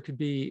first answer could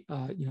be,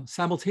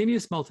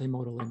 simultaneous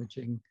multimodal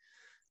imaging,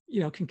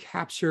 can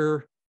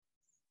capture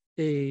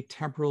a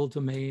temporal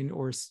domain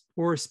or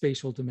a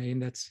spatial domain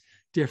that's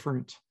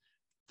different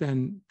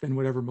than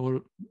whatever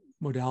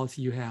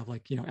modality you have.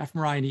 Like,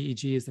 fMRI and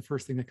EEG is the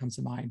first thing that comes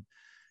to mind.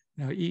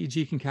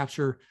 EEG can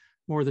capture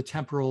more of the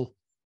temporal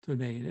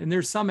domain. And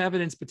there's some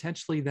evidence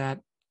potentially that,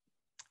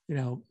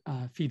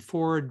 feed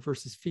forward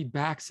versus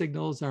feedback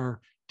signals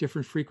are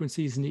different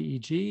frequencies in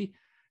EEG.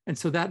 And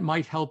so that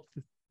might help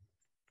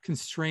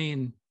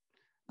constrain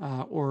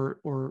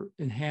or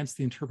enhance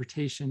the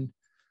interpretation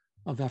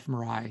of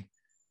fMRI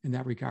in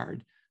that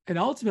regard. And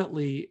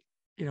ultimately,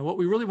 what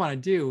we really want to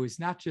do is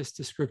not just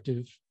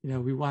descriptive.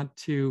 We want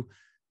to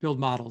build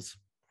models.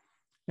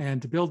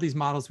 And to build these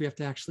models, we have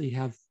to actually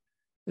have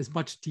as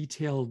much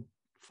detailed,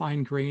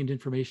 fine-grained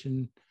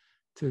information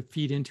to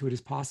feed into it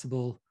as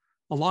possible,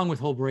 along with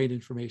whole brain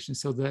information.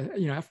 So the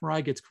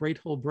fMRI gets great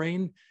whole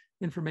brain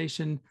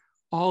information.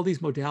 All these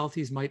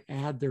modalities might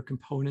add their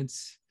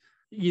components,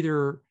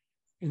 either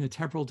in the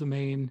temporal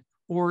domain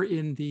or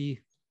in the,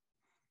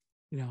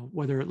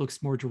 whether it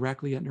looks more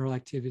directly at neural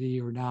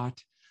activity or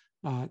not,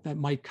 that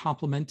might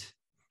complement.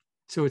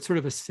 So it's sort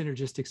of a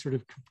synergistic sort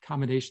of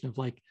combination of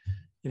like,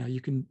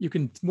 you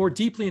can more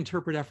deeply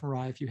interpret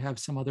fMRI if you have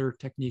some other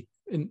technique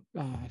in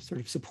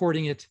sort of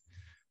supporting it.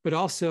 But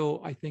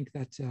also, I think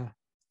that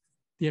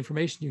the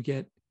information you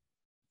get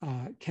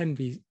can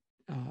be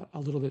a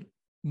little bit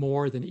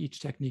more than each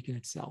technique in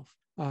itself.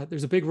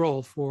 There's a big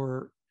role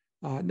for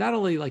not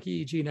only like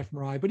EEG and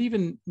fMRI, but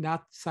even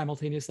not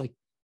simultaneous, like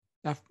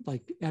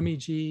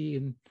MEG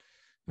and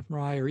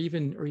fMRI,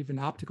 or even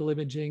optical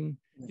imaging,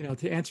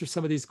 to answer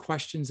some of these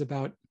questions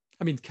about,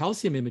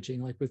 calcium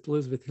imaging, like with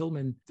Elizabeth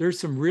Hillman. There's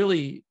some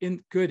really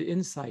good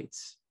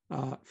insights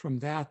from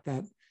that,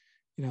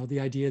 the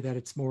idea that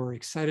it's more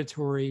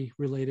excitatory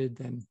related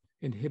than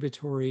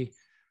inhibitory,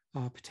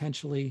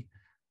 potentially.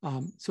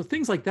 So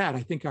things like that,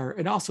 I think are,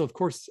 and also of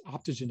course,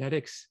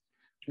 optogenetics,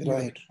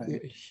 right.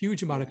 A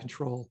huge amount of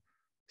control.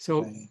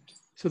 So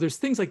there's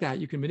things like that.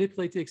 You can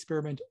manipulate the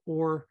experiment,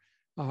 or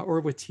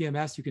with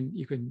TMS,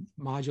 you can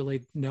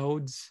modulate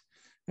nodes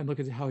and look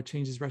at how it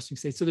changes resting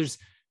state. So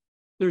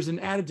there's an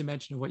added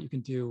dimension of what you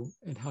can do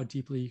and how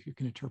deeply you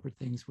can interpret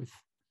things with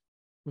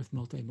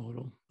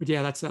multimodal. But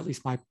yeah, that's at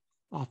least my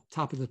off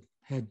top of the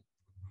head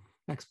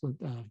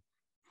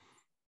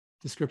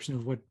description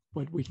of what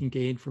we can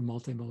gain from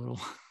multimodal.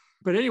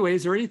 But anyway,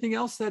 is there anything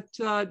else that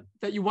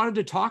you wanted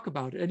to talk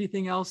about?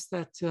 Anything else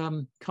that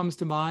comes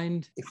to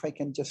mind? If I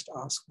can just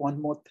ask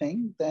one more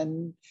thing,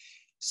 then,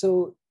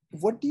 so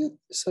do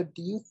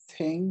you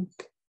think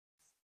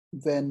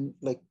when,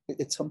 like,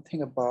 it's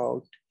something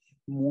about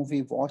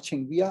movie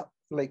watching, we are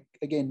like,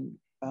 again,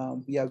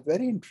 we are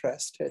very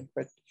interested,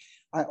 but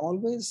I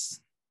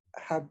always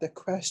have the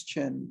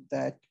question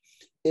that,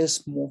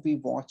 is movie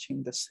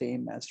watching the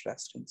same as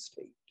resting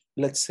state?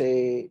 Let's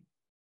say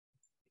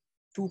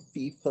two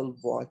people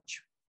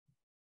watch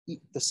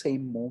the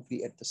same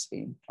movie at the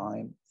same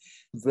time.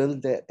 Will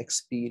their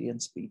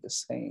experience be the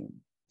same?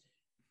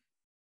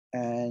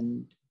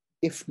 And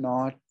if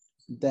not,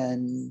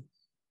 then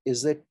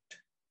is it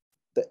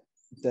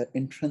the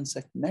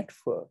intrinsic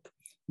network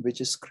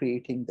which is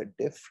creating the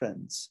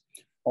difference,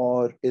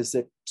 or is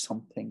it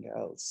something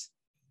else?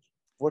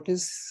 What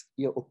is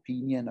your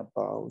opinion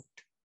about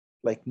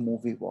like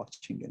movie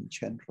watching in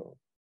general?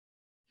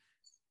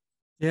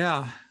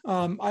 Yeah,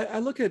 I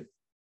look at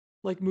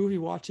like movie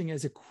watching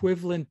as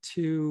equivalent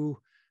to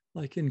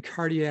like in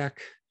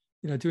cardiac,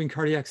 doing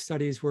cardiac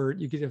studies where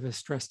you give a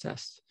stress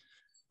test.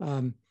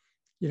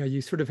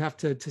 You sort of have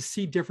to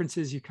see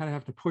differences. You kind of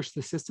have to push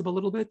the system a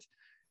little bit.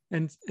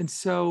 And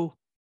so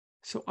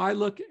I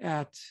look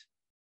at,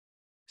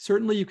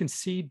 certainly you can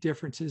see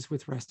differences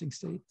with resting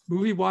state.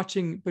 Movie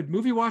watching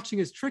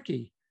is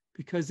tricky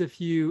because if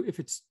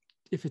it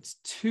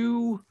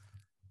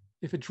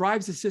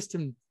drives the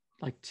system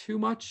like too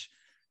much,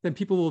 then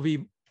people will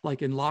be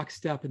like in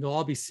lockstep and they'll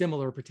all be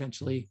similar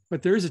potentially.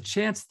 But there is a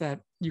chance that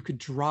you could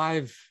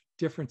drive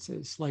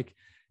differences. Like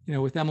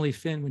with Emily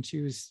Finn, when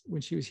she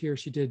was here,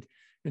 she did,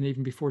 and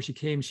even before she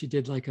came, she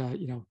did like a,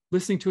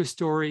 listening to a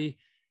story,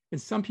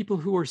 and some people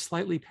who were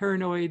slightly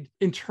paranoid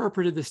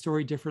interpreted the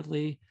story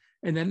differently.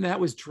 And then that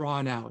was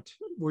drawn out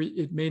where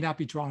it may not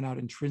be drawn out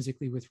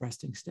intrinsically with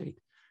resting state.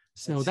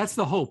 So that's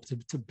the hope,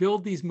 to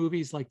build these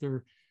movies like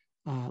they're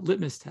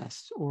litmus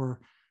tests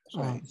or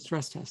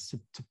stress tests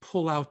to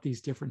pull out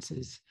these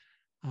differences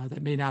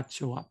that may not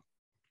show up.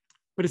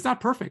 But it's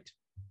not perfect.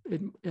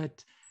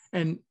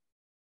 And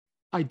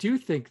I do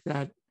think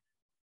that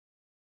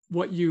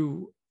what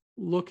you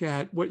look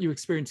at, what you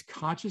experience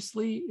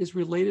consciously is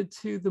related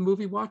to the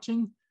movie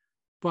watching,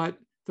 but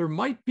there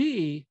might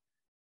be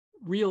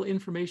real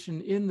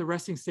information in the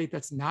resting state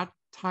that's not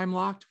time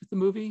locked with the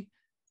movie.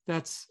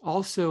 That's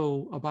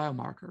also a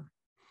biomarker.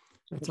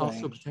 That's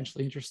also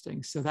potentially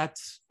interesting. So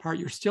that's part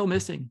you're still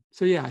missing.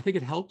 So yeah, I think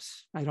it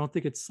helps. I don't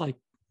think it's like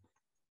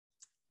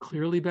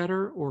clearly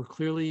better or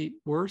clearly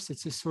worse.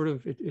 It's just sort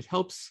of, it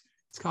helps.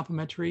 It's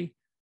complementary.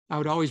 I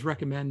would always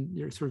recommend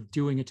you're sort of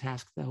doing a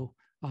task though,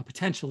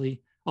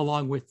 potentially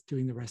along with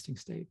doing the resting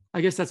state.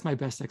 I guess that's my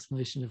best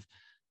explanation of,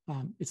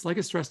 it's like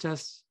a stress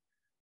test.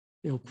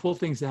 It'll pull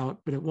things out,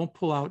 but it won't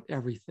pull out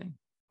everything.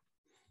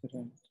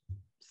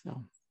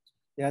 So.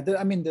 Yeah,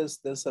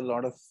 there's a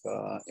lot of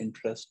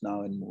interest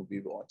now in movie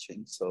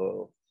watching.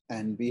 So,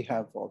 and we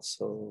have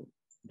also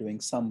doing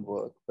some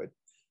work, but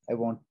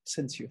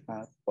since you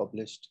have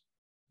published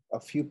a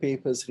few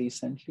papers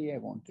recently, I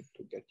wanted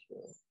to get your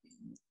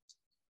opinion.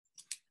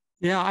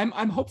 Yeah,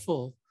 I'm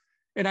hopeful.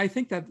 And I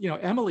think that,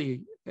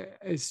 Emily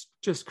is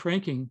just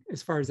cranking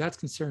as far as that's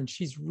concerned.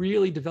 She's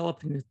really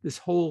developing this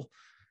whole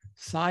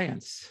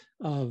science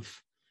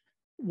of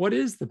what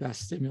is the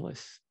best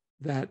stimulus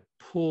that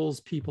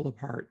pulls people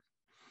apart,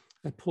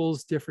 that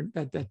pulls different,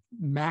 that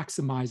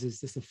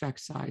maximizes this effect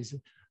size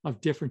of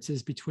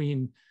differences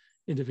between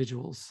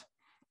individuals.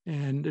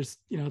 And there's,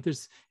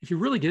 if you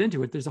really get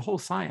into it, there's a whole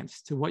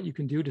science to what you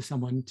can do to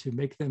someone to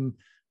make them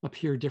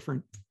appear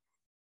different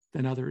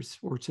than others,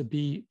 or to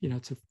be,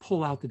 to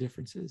pull out the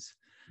differences.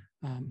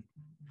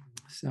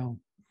 So,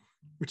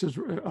 which is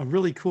a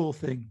really cool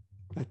thing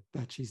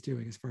that she's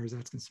doing as far as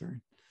that's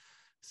concerned.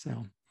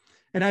 So,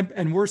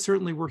 and we're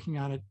certainly working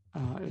on it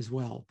as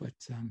well, but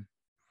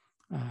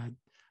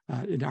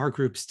in our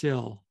group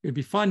still, it'd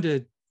be fun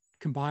to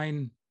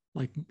combine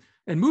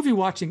and movie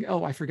watching.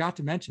 Oh, I forgot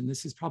to mention,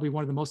 this is probably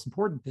one of the most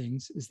important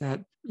things, is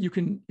that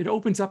it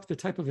opens up the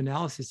type of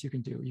analysis you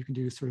can do. You can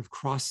do sort of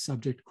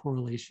cross-subject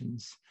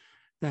correlations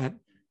that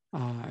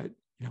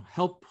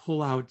help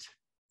pull out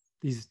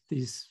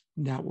these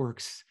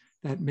networks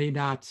that may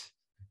not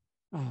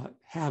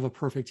have a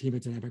perfect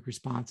hemodynamic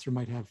response, or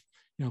might have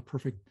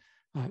perfect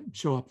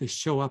show up. They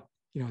show up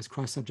as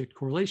cross-subject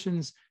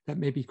correlations that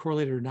may be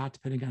correlated or not,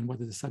 depending on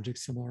whether the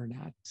subject's similar or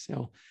not.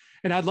 So,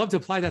 and I'd love to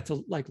apply that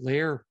to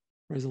layer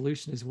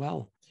resolution as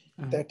well.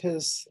 That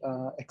is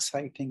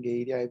exciting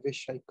area. I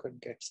wish I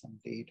could get some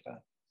data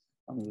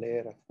on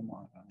layer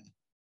fMRI.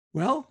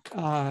 Well,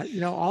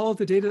 all of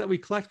the data that we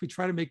collect, we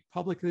try to make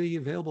publicly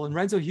available. And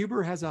Renzo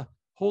Huber has a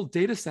whole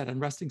data set on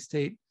resting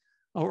state,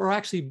 or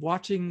actually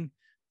watching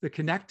the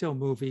Connecto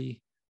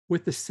movie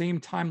with the same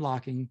time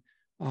locking.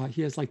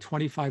 He has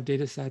 25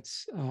 data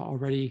sets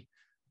already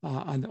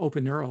on the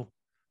Open Neuro.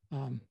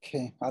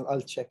 Okay,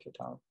 I'll check it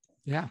out.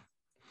 Yeah.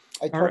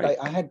 I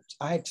thought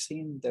I had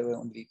seen there were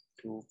only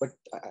 2, but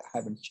I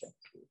haven't checked.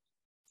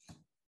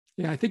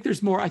 Yeah, I think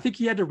there's more. I think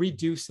he had to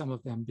redo some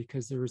of them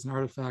because there was an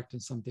artifact in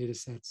some data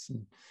sets,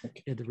 and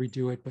he had to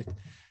redo it, but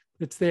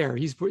it's there.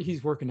 He's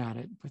working on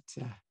it.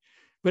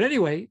 But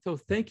anyway, so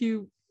thank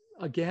you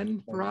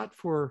again, Bharat,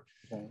 for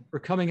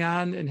coming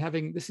on and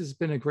having, this has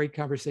been a great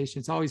conversation.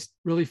 It's always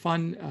really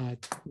fun,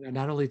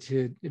 not only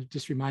it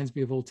just reminds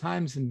me of old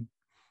times and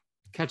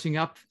catching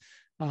up,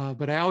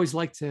 but I always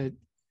like to,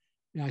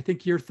 I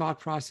think your thought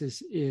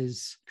process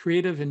is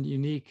creative and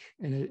unique.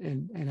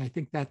 And I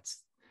think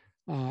that's,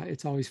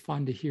 it's always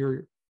fun to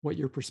hear what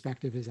your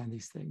perspective is on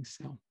these things.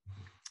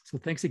 So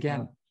thanks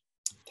again.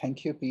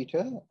 Thank you,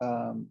 Peter.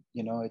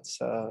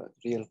 It's a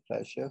real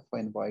pleasure for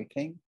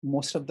inviting.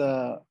 Most of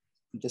the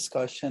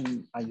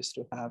discussion I used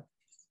to have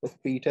with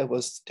Peter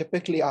was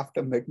typically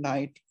after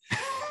midnight,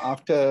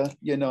 after,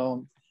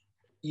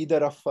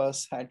 either of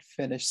us had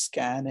finished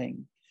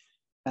scanning,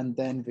 and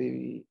then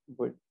we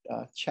would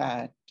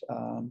chat.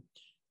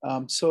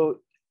 So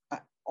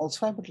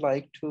also, I would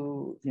like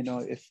to,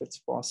 if it's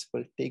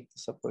possible, take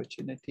this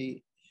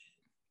opportunity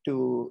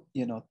to,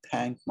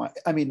 thank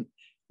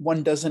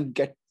one doesn't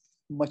get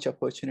much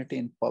opportunity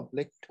in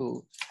public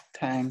to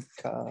thank,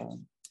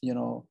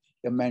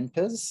 your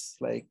mentors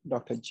like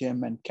Dr.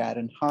 Jim and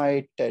Karen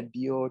Hyde, Ted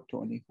Dio,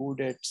 Tony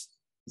Huditz,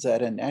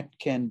 Zaran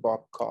Atkin,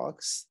 Bob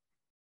Cox.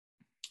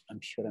 I'm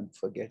sure I'm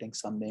forgetting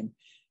some name.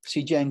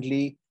 Xijang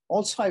Li.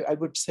 Also, I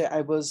would say I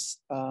was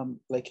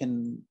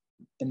in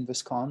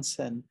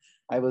Wisconsin,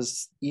 I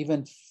was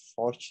even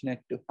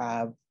fortunate to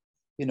have,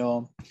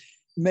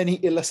 many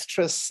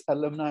illustrious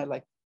alumni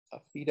like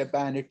Peter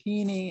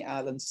Bandettini,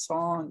 Alan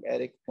Song,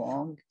 Eric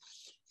Wong,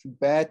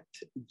 Beth,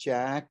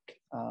 Jack,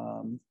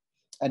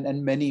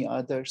 and many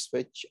others,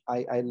 which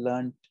I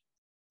learned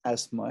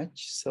as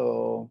much.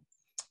 So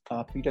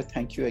Peter,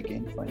 thank you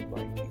again for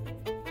inviting.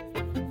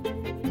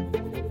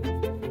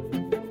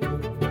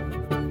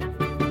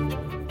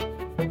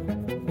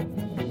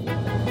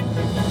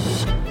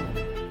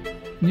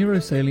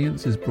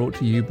 Neurosalience is brought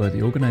to you by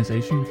the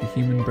Organization for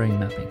Human Brain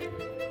Mapping.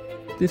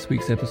 This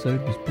week's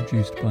episode was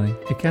produced by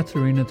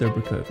Ekaterina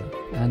Dobrikova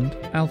and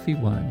Alfie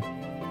Wine.